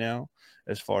path right now,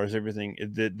 as far as everything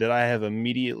that I have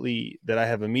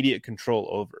immediate control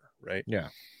over. Right. Yeah.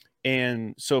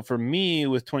 And so for me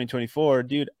with 2024,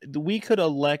 dude, we could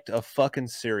elect a fucking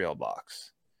cereal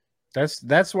box.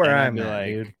 That's where I'm at, like,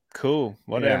 dude. Cool.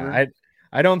 Whatever. Yeah,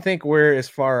 I don't think we're as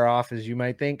far off as you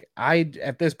might think.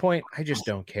 At this point, I just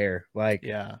don't care. Like,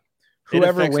 yeah,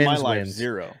 whoever wins, my life, wins.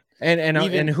 Zero.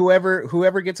 And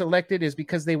whoever gets elected is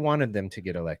because they wanted them to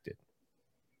get elected.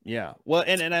 Yeah. Well,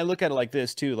 and I look at it like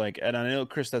this too. Like, and I know,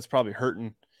 Chris, that's probably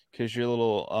hurting because you're a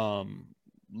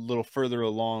little further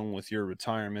along with your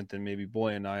retirement than maybe Boy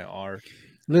and I are.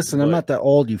 Listen, I'm not that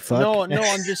old, you fuck. No,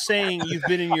 I'm just saying you've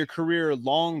been in your career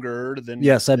longer than.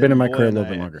 Yes, I've been in my Boy career a and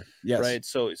little I, bit longer. Yes. Right.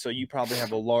 So you probably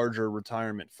have a larger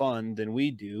retirement fund than we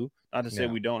do. Not to say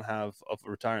we don't have a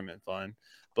retirement fund,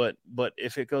 but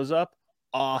if it goes up,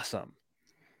 awesome.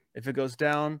 If it goes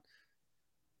down,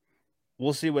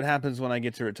 we'll see what happens when I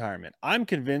get to retirement. I'm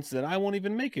convinced that I won't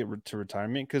even make it to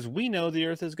retirement because we know the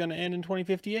earth is going to end in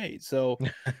 2058. So,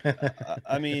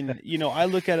 I mean, I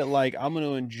look at it like I'm going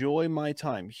to enjoy my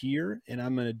time here and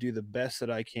I'm going to do the best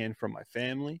that I can for my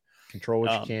family. Control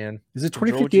what you can. Is it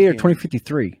 2058 or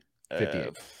 2053?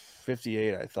 58.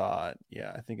 58, I thought.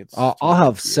 Yeah, I think it's. I'll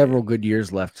have several good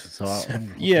years left. So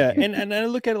yeah, and I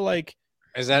look at it like.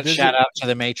 Is that shout out to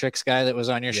the Matrix guy that was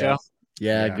on your show?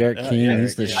 Yeah, Garrett King,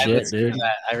 he's the shit, dude.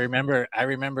 I remember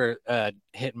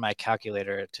hitting my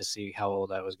calculator to see how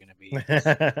old I was going to be.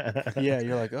 Yeah,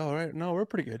 you're like, oh, right. No, we're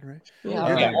pretty good, right?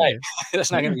 Yeah, right.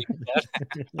 That's not going to be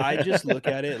bad. I just look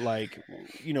at it like,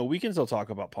 we can still talk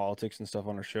about politics and stuff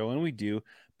on our show, and we do.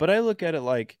 But I look at it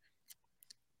like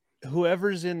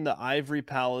whoever's in the Ivory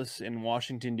Palace in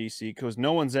Washington, D.C., because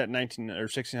no one's at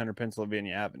 1600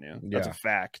 Pennsylvania Avenue. That's a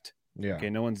fact. Yeah. Okay,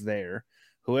 no one's there.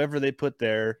 Whoever they put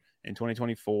there in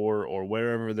 2024 or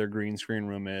wherever their green screen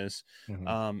room is,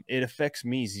 it affects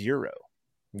me zero.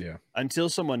 Yeah. Until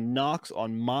someone knocks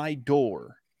on my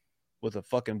door with a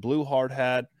fucking blue hard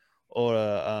hat or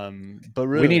a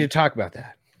Baru. We need to talk about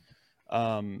that.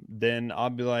 Then I'll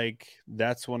be like,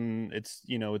 that's when it's,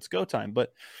 it's go time.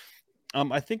 But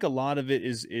I think a lot of it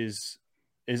is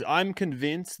is I'm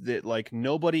convinced that like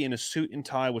nobody in a suit and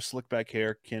tie with slick back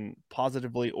hair can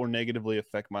positively or negatively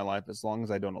affect my life as long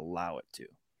as I don't allow it to.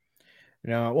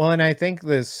 No, well, and I think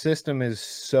the system is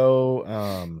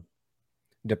so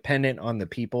dependent on the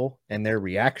people and their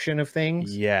reaction of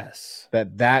things. Yes.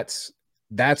 That's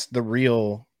the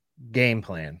real game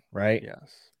plan, right?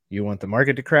 Yes. You want the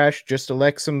market to crash, just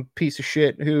elect some piece of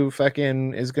shit who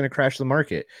fucking is going to crash the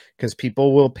market, because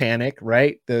people will panic,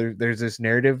 right? There's this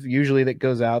narrative usually that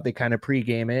goes out. They kind of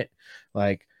pregame it.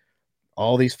 Like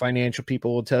all these financial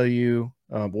people will tell you,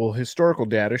 well, historical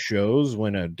data shows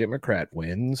when a Democrat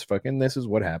wins, fucking this is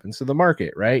what happens to the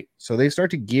market, right? So they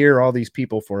start to gear all these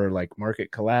people for like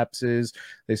market collapses.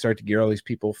 They start to gear all these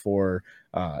people for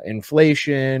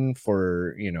inflation,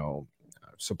 for, you know,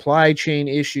 supply chain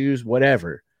issues,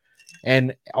 whatever.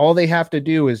 And all they have to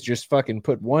do is just fucking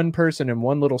put one person in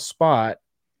one little spot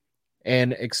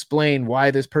and explain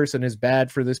why this person is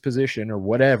bad for this position or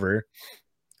whatever.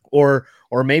 Or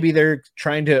maybe they're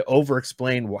trying to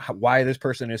over-explain why this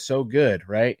person is so good,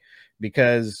 right?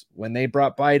 Because when they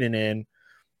brought Biden in,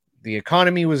 the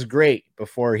economy was great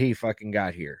before he fucking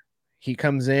got here. He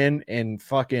comes in and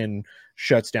fucking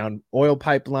shuts down oil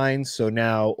pipelines. So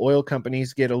now oil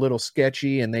companies get a little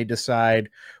sketchy and they decide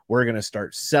we're going to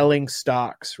start selling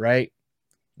stocks, right?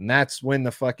 And that's when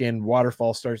the fucking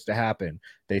waterfall starts to happen.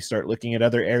 They start looking at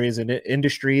other areas in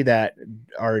industry that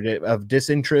are of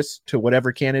disinterest to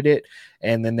whatever candidate,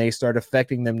 and then they start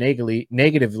affecting them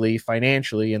negatively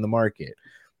financially in the market.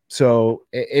 So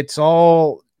it's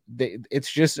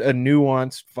just a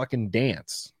nuanced fucking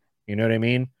dance. You know what I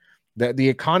mean? The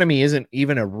economy isn't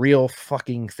even a real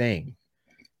fucking thing.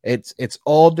 It's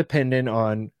all dependent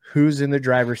on who's in the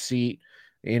driver's seat,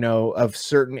 you know, of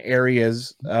certain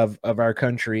areas of our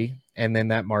country, and then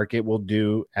that market will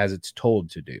do as it's told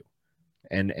to do.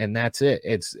 And that's it.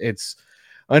 It's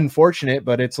unfortunate,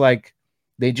 but it's like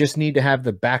they just need to have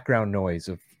the background noise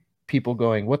of people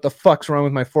going, what the fuck's wrong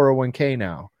with my 401k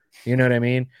now? You know what I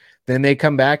mean? Then they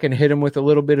come back and hit them with a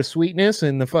little bit of sweetness,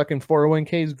 and the fucking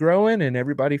 401k is growing and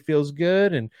everybody feels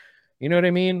good. And you know what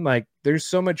I mean? Like there's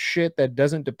so much shit that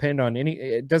doesn't depend on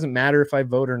it doesn't matter if I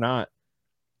vote or not.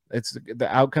 It's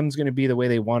the outcome's going to be the way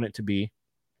they want it to be.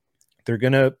 They're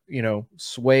going to, you know,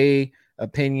 sway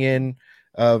opinion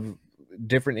of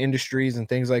different industries and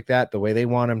things like that the way they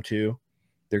want them to.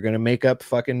 They're going to make up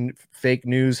fucking fake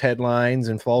news headlines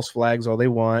and false flags all they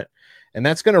want. And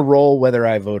that's going to roll whether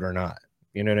I vote or not.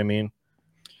 You know what I mean?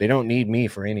 They don't need me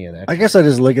for any of that. I guess I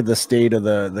just look at the state of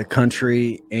the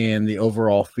country and the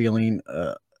overall feeling.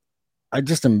 I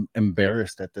just am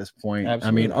embarrassed at this point.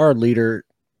 Absolutely. I mean, our leader,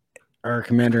 our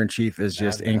commander in chief is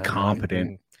just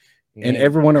incompetent, and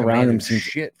everyone around him seems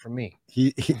shit for me.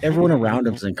 Everyone around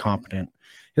him is incompetent.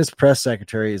 His press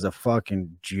secretary is a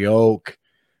fucking joke.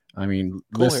 I mean,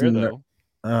 Cool listen, hair,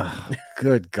 though.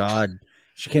 good God,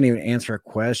 she can't even answer a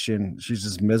question. She's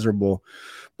just miserable.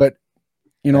 But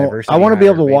you know, Diversity I want to be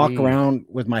able to hire, walk baby. around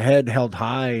with my head held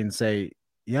high and say,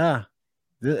 yeah,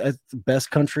 it's the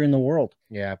best country in the world.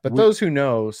 Yeah, but We- those who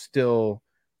know still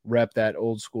rep that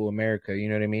old school America. You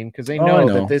know what I mean? Because they Oh, I know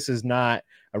know. that this is not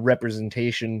a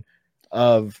representation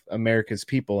of America's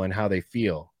people and how they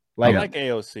feel. I Like, like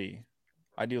AOC.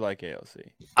 I do like AOC.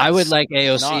 I would like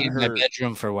AOC Not in my her-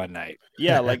 bedroom for one night.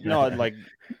 Yeah, like no, like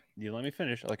you let me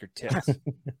finish. I like her tits.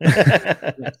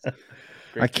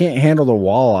 I can't handle the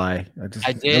walleye.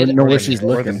 I did. don't know where Or she's the-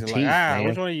 looking. She's like, teeth, man.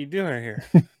 which one are you doing here?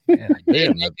 They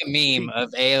make a meme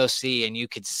of AOC and you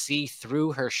could see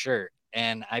through her shirt.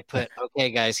 And I put,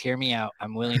 okay, guys, hear me out.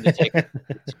 I'm willing to take.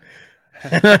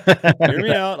 Hear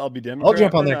me out. I'll be Democrat. I'll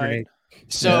jump on for that night. grenade.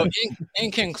 So,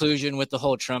 in conclusion, with the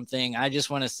whole Trump thing, I just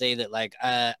want to say that, like,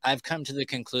 I've come to the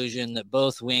conclusion that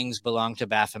both wings belong to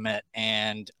Baphomet,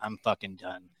 and I'm fucking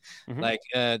done. Mhm. Like,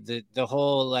 the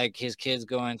whole like his kids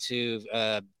going to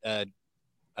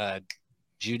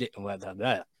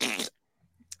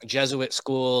Jesuit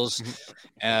schools,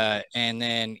 and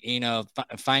then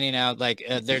finding out like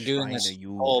they're doing this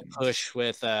whole push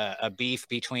with a beef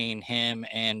between him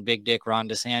and Big Dick Ron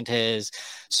DeSantis,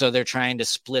 so they're trying to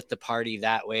split the party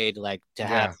that way to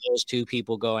have those two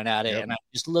people going at it. Yep. And I'm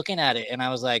just looking at it, and I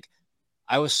was like,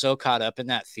 I was so caught up in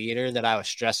that theater that I was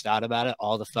stressed out about it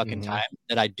all the fucking time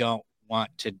that I don't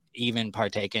want to even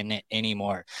partake in it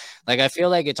anymore. Like, I feel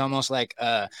like it's almost like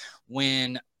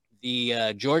when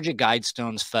the Georgia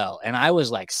Guidestones fell, and I was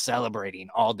like celebrating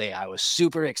all day. I was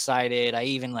super excited. I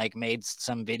even like made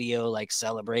some video like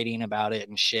celebrating about it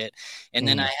and shit. And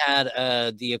then I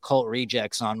had the Occult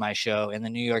Rejects on my show, and the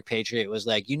New York Patriot was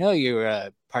like, you were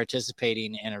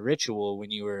participating in a ritual when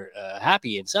you were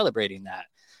happy and celebrating that.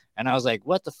 And I was like,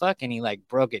 what the fuck? And he like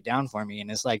broke it down for me.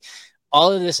 And it's like,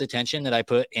 all of this attention that I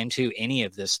put into any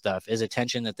of this stuff is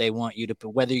attention that they want you to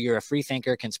put, whether you're a free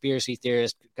thinker, conspiracy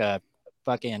theorist,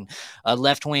 fucking a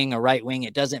left wing, a right wing,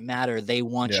 it doesn't matter. They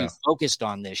want you focused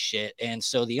on this shit. And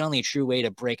so the only true way to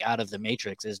break out of the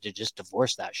matrix is to just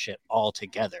divorce that shit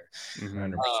altogether.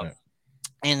 100%.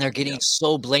 And they're getting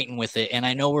so blatant with it. And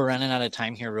I know we're running out of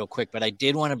time here real quick, but I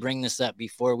did want to bring this up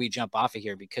before we jump off of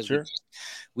here, because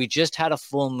we just had a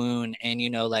full moon. And, you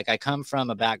know, like I come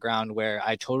from a background where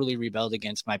I totally rebelled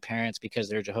against my parents because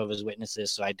they're Jehovah's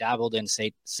Witnesses. So I dabbled in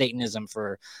Satanism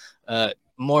for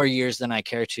more years than I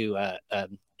care to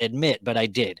admit, but I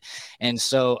did. And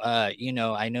so, you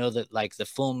know, I know that like the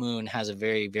full moon has a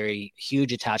very, very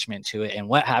huge attachment to it. And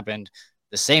what happened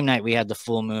the same night we had the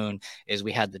full moon is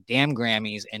we had the damn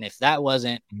Grammys. And if that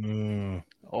wasn't,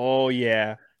 oh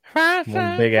yeah, one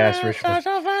big ass ritual.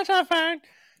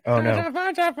 Oh no.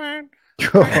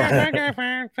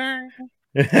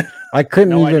 I couldn't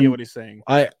no even idea what he's saying.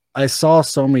 I saw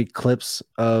so many clips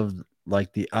of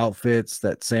like the outfits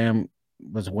that Sam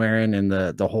was wearing and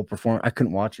the whole performance. I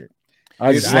couldn't watch it.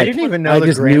 I didn't even know the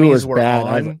Grammys were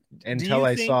on until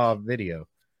I saw a video.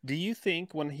 Do you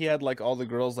think when he had like all the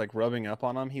girls like rubbing up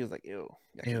on him, he was like, ew,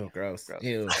 gross,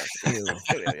 ew, ew.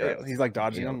 He's like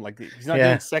dodging them, like he's not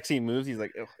doing sexy moves. He's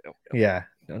like, ew. Yeah,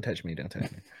 don't touch me.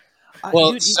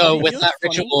 Well, so with that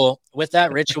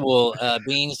ritual,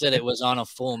 being that it was on a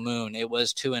full moon, it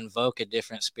was to invoke a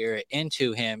different spirit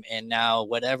into him, and now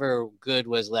whatever good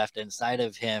was left inside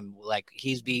of him, like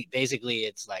basically,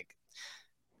 it's like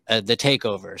the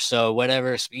takeover. So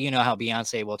whatever, you know how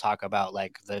Beyonce will talk about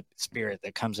like the spirit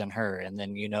that comes in her, and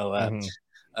then you know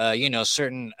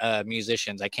certain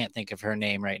musicians, I can't think of her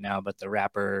name right now, but the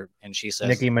rapper, and she says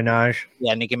Nicki Minaj.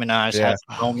 Yeah, Nicki Minaj has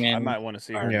Roman. I might want to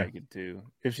see her naked too,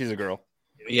 if she's a girl.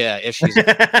 Yeah, if she's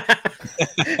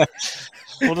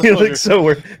You look so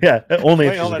weird. Yeah, only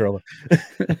if she's a girl.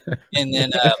 And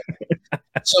then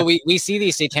so we see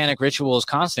these satanic rituals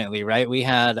constantly, right? We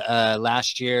had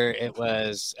last year, it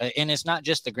was and it's not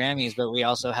just the Grammys, but we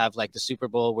also have like the Super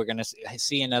Bowl. We're gonna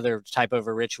see another type of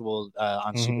a ritual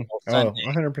on Super Bowl Sunday.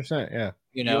 100%, yeah.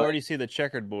 You know, you already see the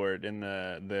checkered board in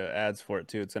the ads for it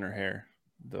too. It's in her hair.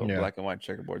 The black and white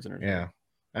checkerboards in her hair.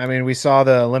 I mean, we saw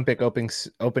the Olympic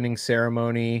opening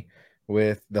ceremony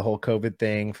with the whole COVID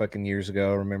thing fucking years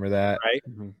ago. Remember that? Right.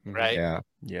 Right.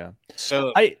 Yeah.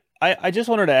 So I just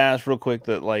wanted to ask real quick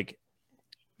that, like,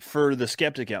 for the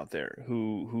skeptic out there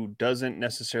who doesn't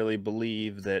necessarily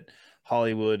believe that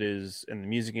Hollywood is and the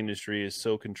music industry is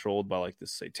so controlled by like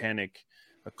this satanic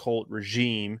occult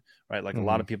regime, right? Like a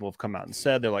lot of people have come out and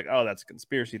said, they're like, oh, that's a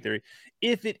conspiracy theory.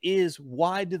 If it is,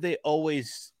 why do they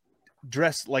always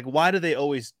dress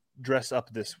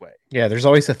up this way? Yeah, there's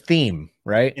always a theme,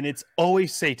 right? And it's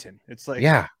always Satan. It's like,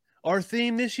 our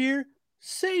theme this year,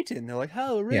 Satan. They're like,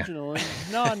 how original and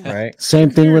non right. Same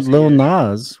thing with Lil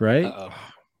Nas, right?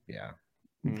 Yeah.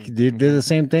 They did the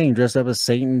same thing, dressed up as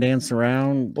Satan, dance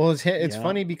around. Well, it's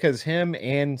funny because him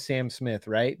and Sam Smith,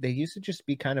 right? They used to just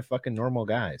be kind of fucking normal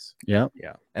guys. Yeah.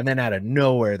 And then out of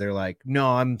nowhere, they're like, no,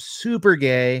 I'm super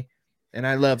gay and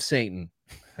I love Satan.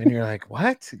 And you're like,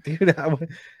 what? Dude,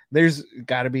 there's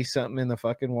got to be something in the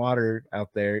fucking water out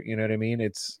there. You know what I mean?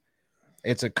 It's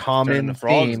a common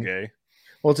theme. Gay.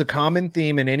 Well, it's a common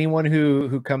theme. And anyone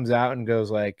who comes out and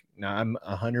goes like, no, I'm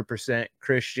 100%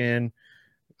 Christian,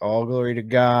 all glory to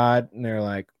God, and they're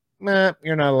like, nah,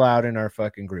 you're not allowed in our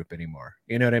fucking group anymore.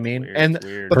 You know what I mean?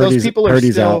 But those people are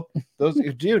still those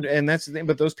dude, and that's the thing.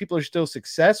 But those people are still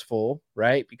successful,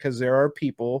 right? Because there are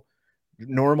people,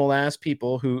 normal ass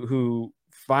people, who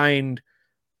find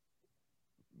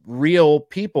real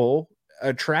people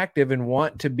attractive and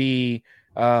want to be,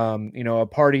 a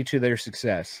party to their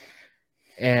success.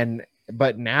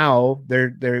 But now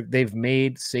they've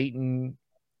made Satan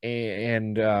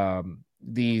and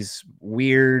these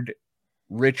weird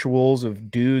rituals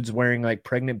of dudes wearing like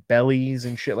pregnant bellies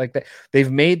and shit like that.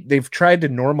 They've tried to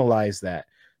normalize that.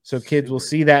 So kids will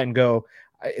see that and go,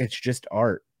 it's just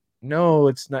art. No,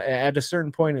 it's not. At a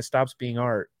certain point, it stops being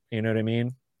art. You know what I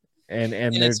mean? And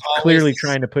they're clearly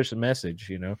trying to push a message,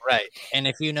 you know? Right. And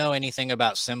if you know anything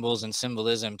about symbols and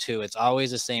symbolism too, it's always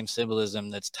the same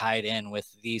symbolism that's tied in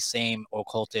with these same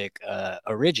occultic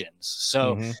origins.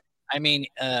 So, I mean,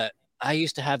 I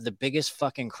used to have the biggest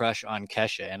fucking crush on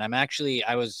Kesha, and I started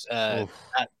I was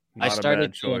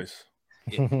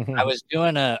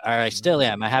doing I still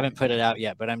am. I haven't put it out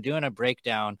yet, but I'm doing a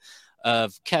breakdown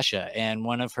of Kesha, and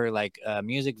one of her like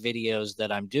music videos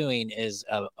that I'm doing is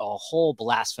a whole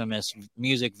blasphemous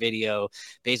music video.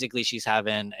 Basically, she's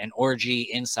having an orgy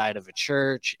inside of a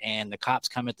church, and the cops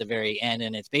come at the very end,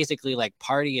 and it's basically like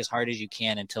party as hard as you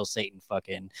can until Satan's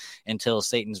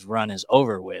run is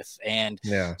over with. And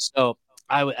so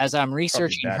as I'm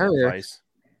researching her.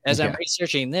 As I'm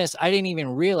researching this, I didn't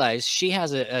even realize she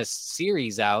has a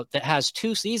series out that has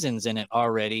 2 seasons in it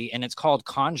already, and it's called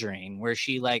Conjuring, where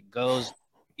she like goes,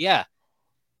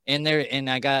 in there.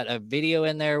 And I got a video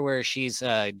in there where she's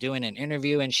doing an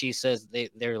interview, and she says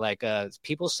they're like,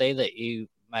 people say that you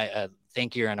might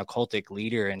think you're an occultic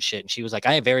leader and shit. And she was like,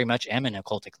 I very much am an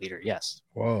occultic leader. Yes.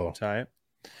 Whoa. Tight.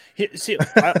 See,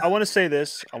 I want to say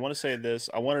this. I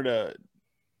wanted to,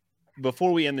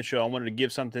 before we end the show, I wanted to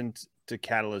give something to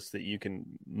Catalyst that you can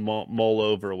mull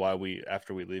over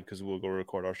after we leave, because we'll go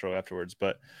record our show afterwards.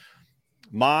 But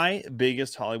my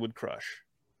biggest Hollywood crush,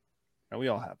 and we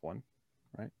all have one,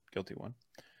 right? Guilty one,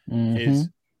 is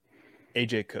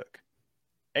AJ Cook.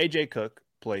 AJ Cook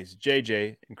plays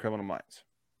JJ in Criminal Minds.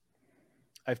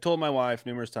 I've told my wife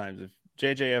numerous times, if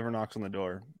JJ ever knocks on the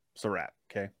door, it's a wrap.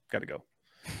 Okay, got to go.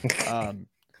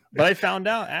 But I found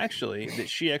out actually that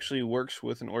she actually works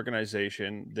with an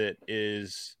organization that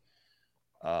is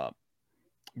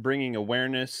bringing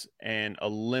awareness and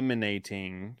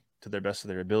eliminating, to their best of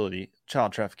their ability,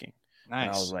 child trafficking. Nice.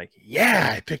 And I was like,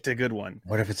 yeah, I picked a good one.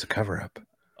 What if it's a cover-up?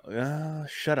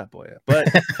 Shut up, Boya. But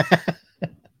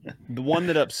the one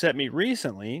that upset me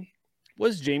recently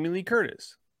was Jamie Lee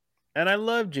Curtis. And I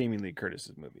love Jamie Lee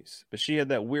Curtis's movies, but she had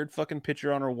that weird fucking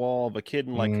picture on her wall of a kid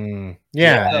in like, and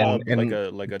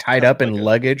like a tied up in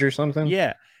luggage or something.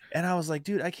 Yeah. And I was like,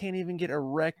 dude, I can't even get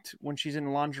erect when she's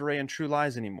in lingerie and True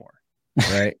Lies anymore.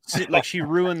 Right. Like she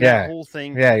ruined that whole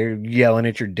thing. Yeah. You're yelling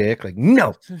at your dick. Like,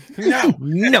 no,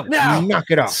 knock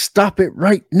it off. Stop it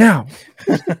right now.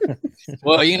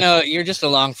 Well, you're just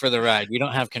along for the ride. You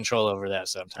don't have control over that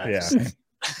sometimes.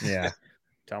 Yeah.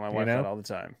 Tell my wife that all the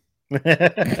time.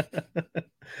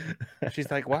 She's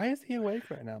like, why is he awake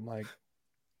right now? I'm like,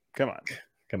 come on.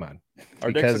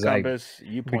 Our dick's a compass.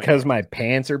 Because my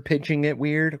pants are pitching it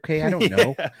weird. Okay, I don't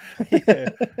know.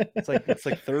 It's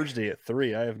like Thursday at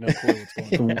 3. I have no clue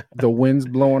what's going on. The wind's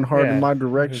blowing hard in my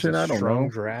direction. I don't know.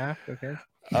 Draft. Okay.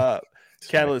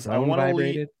 Catalyst, I want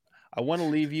to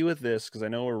leave you with this, because I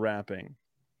know we're wrapping.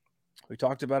 We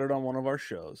talked about it on one of our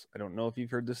shows. I don't know if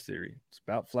you've heard this theory. It's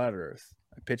about flat Earth.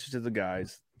 I pitched it to the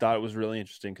guys. Thought it was really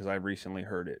interesting because I recently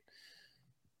heard it.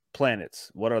 Planets.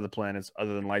 What are the planets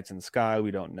other than lights in the sky?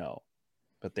 We don't know.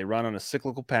 But they run on a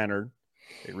cyclical pattern.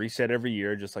 They reset every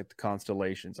year, just like the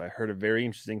constellations. I heard a very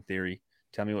interesting theory.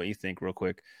 Tell me what you think real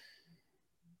quick.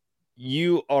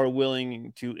 You are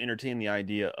willing to entertain the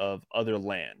idea of other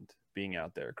land being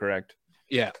out there, correct?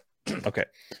 Yeah. Okay.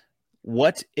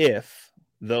 What if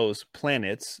those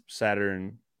planets,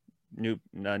 Saturn,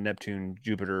 Neptune,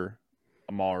 Jupiter,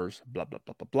 Mars, blah, blah,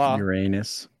 blah, blah, blah.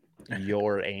 Uranus.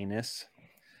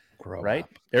 Right?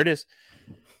 There it is.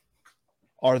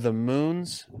 Are the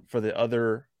moons for the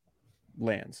other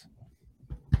lands?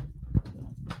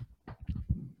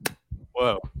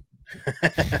 Whoa.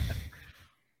 It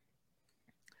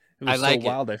was like so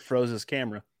wild I froze his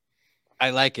camera. I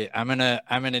like it. I'm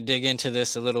gonna dig into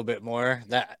this a little bit more.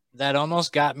 That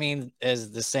almost got me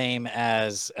as the same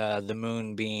as the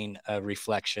moon being a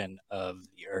reflection of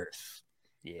the Earth.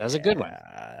 Yeah. That was a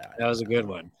good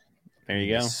one. There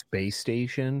you go. Space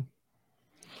station.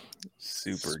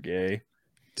 Super gay.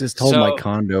 Just hold my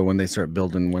condo when they start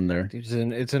building one there.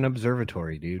 It's an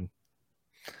observatory, dude.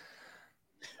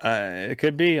 It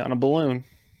could be on a balloon.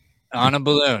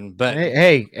 But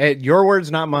hey, your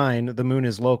words, not mine. The moon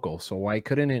is local, so why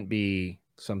couldn't it be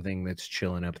something that's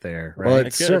chilling up there? Right? Well,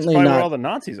 it's certainly not where all the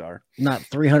Nazis are. Not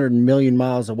 300 million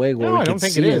miles away where we can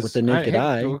see it with the naked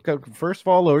eye. First of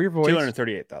all, lower your voice.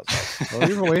 238,000. Lower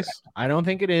your voice. I don't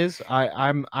think it is.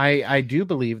 I do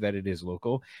believe that it is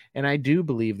local, and I do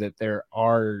believe that there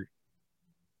are.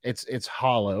 It's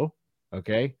hollow.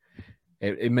 Okay,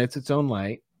 it emits its own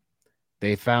light.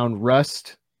 They found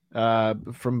rust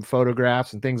from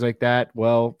photographs and things like that.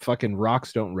 Well, fucking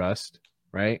rocks don't rust,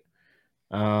 right?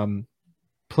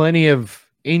 Plenty of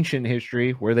ancient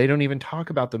history where they don't even talk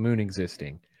about the moon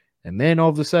existing, and then all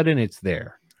of a sudden it's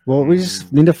there. Well, we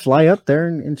just need to fly up there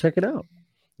and check it out.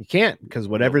 You can't, because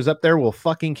whatever's up there will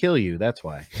fucking kill you. That's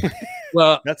why.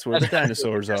 Well, that's where the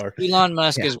dinosaurs are. Elon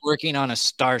Musk is working on a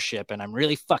starship, and I'm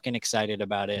really fucking excited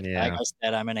about it. Yeah. Like I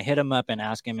said, I'm gonna hit him up and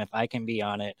ask him if I can be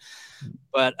on it.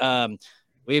 But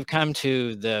we've come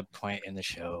to the point in the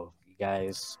show, you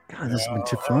guys. God, this has been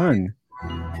too fun.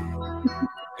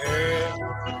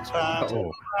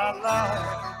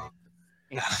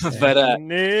 But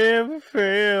never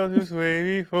felt this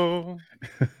way before.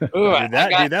 ooh, Dude,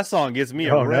 that song gets me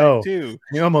a Oh, wreck no. too.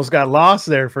 You almost got lost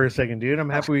there for a second, dude. I'm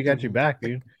happy we got you back,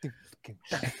 dude.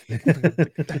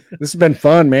 This has been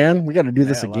fun, man. We got to do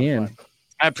this Yeah, a lot of again. fun.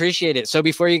 I appreciate it. So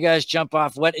before you guys jump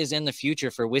off, what is in the future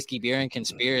for Whiskey, Beer, and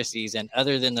Conspiracies? And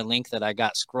other than the link that I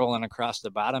got scrolling across the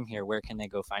bottom here, where can they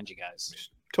go find you guys?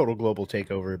 Total global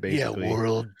takeover, basically. Yeah,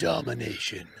 world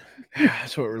domination.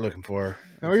 That's what we're looking for.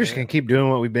 And we're just gonna keep doing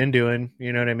what we've been doing.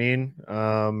 You know what I mean?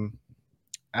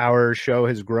 Our show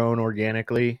has grown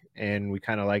organically, and we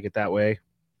kind of like it that way.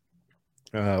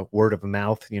 Word of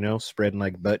mouth, spreading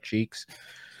like butt cheeks.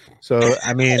 So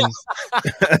I mean,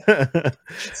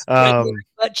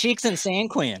 Butt cheeks and San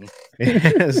Quinn.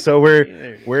 so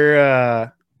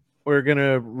we're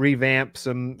gonna revamp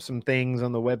some things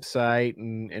on the website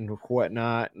and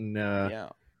whatnot, and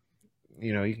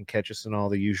you can catch us in all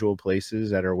the usual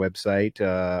places at our website,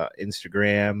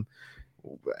 Instagram.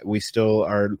 We still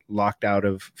are locked out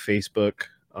of Facebook.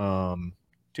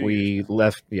 We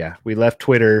left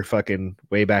Twitter fucking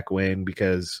way back when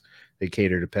because they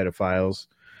cater to pedophiles.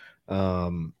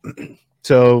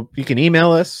 So you can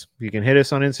email us, you can hit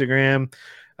us on Instagram.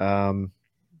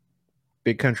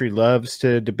 Big Country loves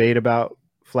to debate about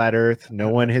flat earth. No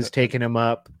one has taken him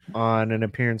up on an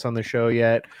appearance on the show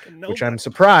yet, which I'm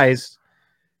surprised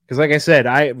because like I said,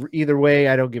 either way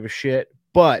I don't give a shit,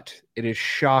 but it is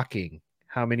shocking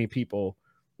how many people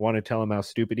want to tell him how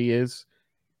stupid he is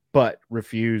but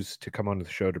refuse to come onto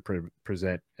the show to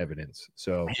present evidence.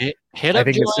 So hit I up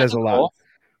think it says a lot.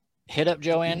 Hit up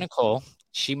Joanne Nicole.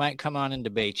 She might come on and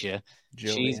debate you.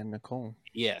 Joanne Nicole.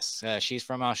 Yes, she's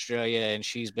from Australia, and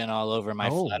she's been all over my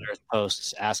flat Earth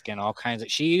posts, asking all kinds of.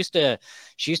 She used to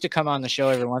come on the show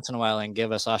every once in a while and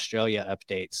give us Australia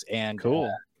updates. And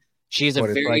cool. She's a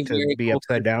very, like to very be cool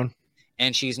upside down.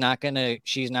 And she's not gonna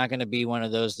be one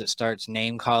of those that starts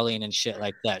name calling and shit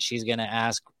like that. She's gonna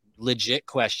ask legit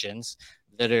questions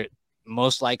that are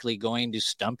most likely going to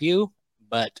stump you.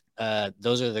 But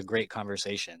those are the great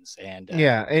conversations. And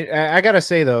I gotta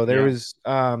say though, there was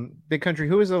Big Country.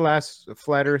 Who was the last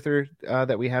flat earther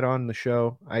that we had on the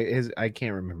show? I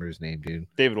can't remember his name, dude.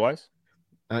 David Weiss?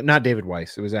 Not David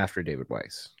Weiss. It was after David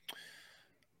Weiss.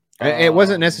 It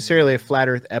wasn't necessarily a flat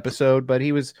earth episode, but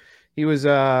he was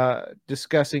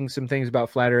discussing some things about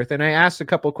flat earth, and I asked a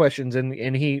couple questions,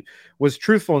 and he was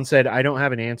truthful and said, I don't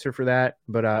have an answer for that,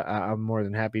 but I'm more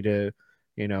than happy to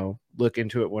look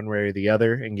into it one way or the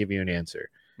other and give you an answer.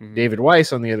 Mm-hmm. David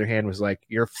Weiss, on the other hand, was like,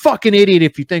 you're a fucking idiot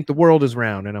if you think the world is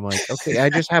round. And I'm like, okay, I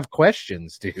just have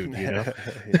questions, dude.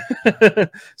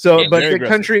 So, but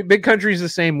Big Country's the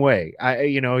same way.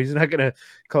 He's not gonna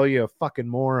call you a fucking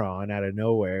moron out of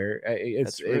nowhere.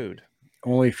 That's rude.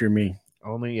 Only if you're me.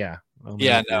 Only no.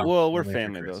 Well, we're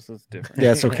family though, so it's different.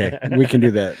 Yeah, it's okay. We can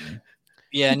do that.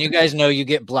 Yeah, and you guys know you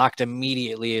get blocked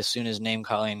immediately as soon as name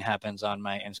calling happens on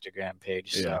my Instagram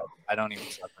page. So I don't even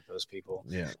fuck with those people.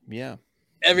 Yeah.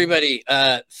 Everybody,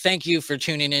 thank you for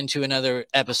tuning in to another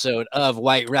episode of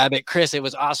White Rabbit. Chris, it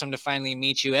was awesome to finally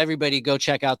meet you. Everybody go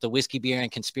check out the Whiskey, Beer,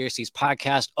 and Conspiracies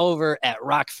podcast over at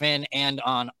Rockfin and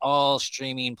on all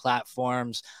streaming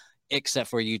platforms except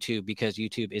for YouTube, because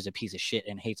YouTube is a piece of shit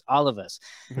and hates all of us.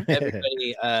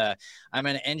 Everybody, I'm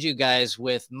going to end you guys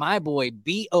with my boy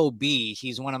B.O.B.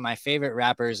 He's one of my favorite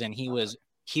rappers, and he was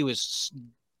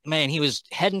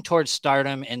heading towards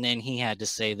stardom, and then he had to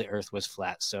say the earth was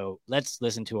flat. So let's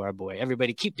listen to our boy.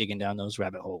 Everybody keep digging down those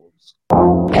rabbit holes.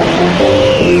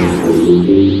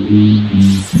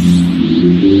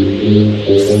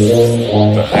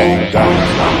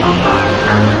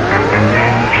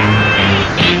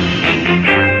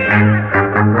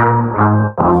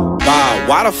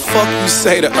 Why the fuck you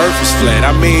say the earth is flat?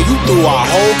 I mean, you threw our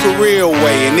whole career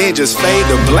away and then just fade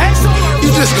to black? You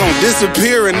just gonna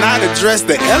disappear and not address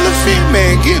the elephant?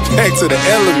 Man, get back to the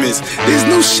elements. This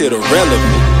new shit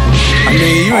irrelevant. I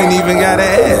mean, you ain't even gotta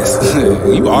ask.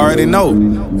 You already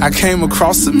know. I came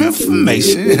across some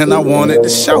information and I wanted to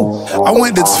show. I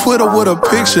went to Twitter with a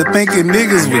picture thinking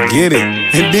niggas would get it.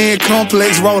 And then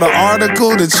Complex wrote an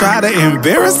article to try to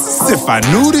embarrass us. If I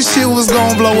knew this shit was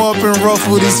gonna blow up and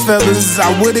ruffle these feathers,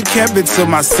 I would've kept it to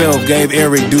myself, gave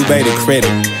Eric Dubé the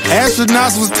credit.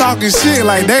 Astronauts was talking shit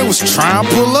like they was trying to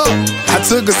pull up. I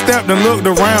took a step and looked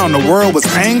around, the world was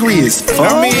angry as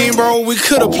fuck. I mean, bro, we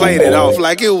could've played it off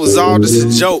like it was all just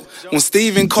a joke. When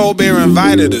Stephen Colbert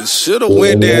invited us, should've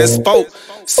went there and spoke.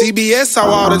 CBS saw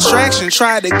all the traction,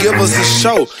 tried to give us a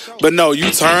show. But no,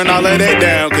 you turned all of that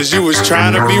down because you was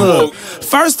trying to be woke.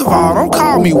 First of all, don't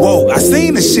call me woke. I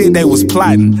seen the shit they was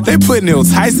plotting. They put Neil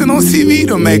Tyson on TV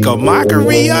to make a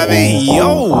mockery of it.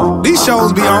 Yo, these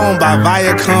shows be owned by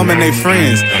Viacom and they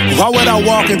friends. Why would I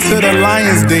walk into the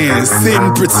Lions Den, sit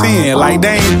and pretend like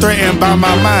they ain't threatened by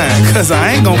my mind? Cause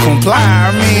I ain't gonna comply.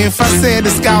 I mean, if I said the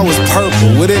sky was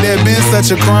purple, would it have been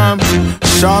such a crime?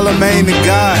 Charlemagne the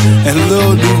God and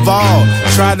Lil Duval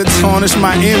tried to tarnish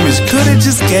my image. Could've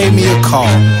just gave me a call.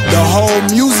 The whole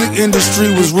music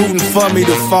industry was rooting for me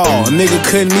to fall. A nigga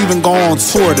couldn't even go on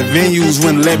tour. The venues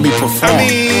wouldn't let me perform. I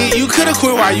mean, you could've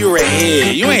quit while you were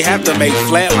ahead. You ain't have to make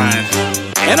Flatline.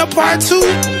 And a part 2,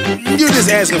 you're just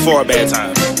asking for a bad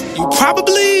time. You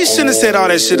probably shouldn't have said all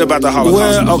that shit about the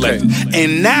Holocaust. Well, okay.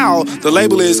 And now the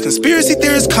label is conspiracy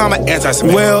theorist,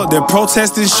 anti-Semitic. Well, they're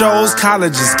protesting shows,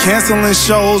 colleges canceling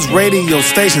shows, radio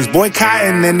stations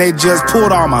boycotting, and they just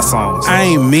pulled all my songs. I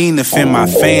ain't mean to offend my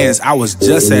fans. I was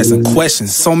just asking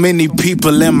questions. So many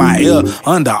people in my ear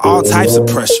under all types of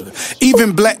pressure.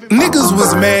 Even black niggas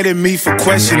was mad at me for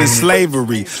questioning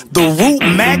slavery. The Root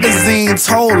magazine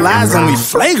told lies on me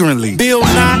flagrantly. Bill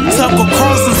Nye, Tucker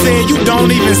Carlson said you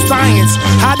don't even science.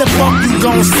 How the fuck you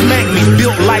gon' smack me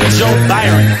built like Joe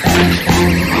Byron?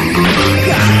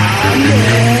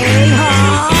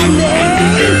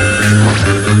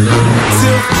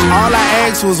 Till all I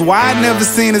asked was why I never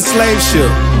seen a slave ship.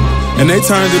 And they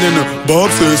turned it into, Bob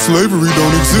said slavery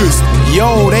don't exist.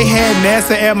 Yo, they had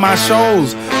NASA at my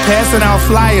shows, passing out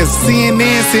flyers.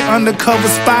 CNN sent undercover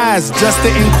spies just to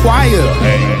inquire.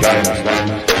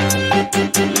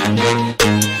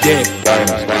 Yeah,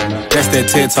 that's that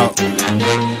TED Talk.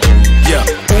 Yeah,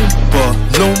 Oompa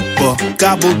Loompa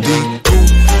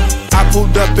gobbledygook. I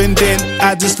pulled up and then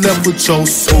I just left with your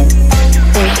swoop.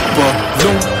 Oompa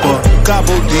Loompa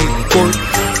gobbledygook.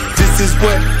 This is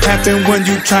what happened when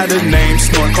you try to name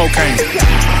snort cocaine.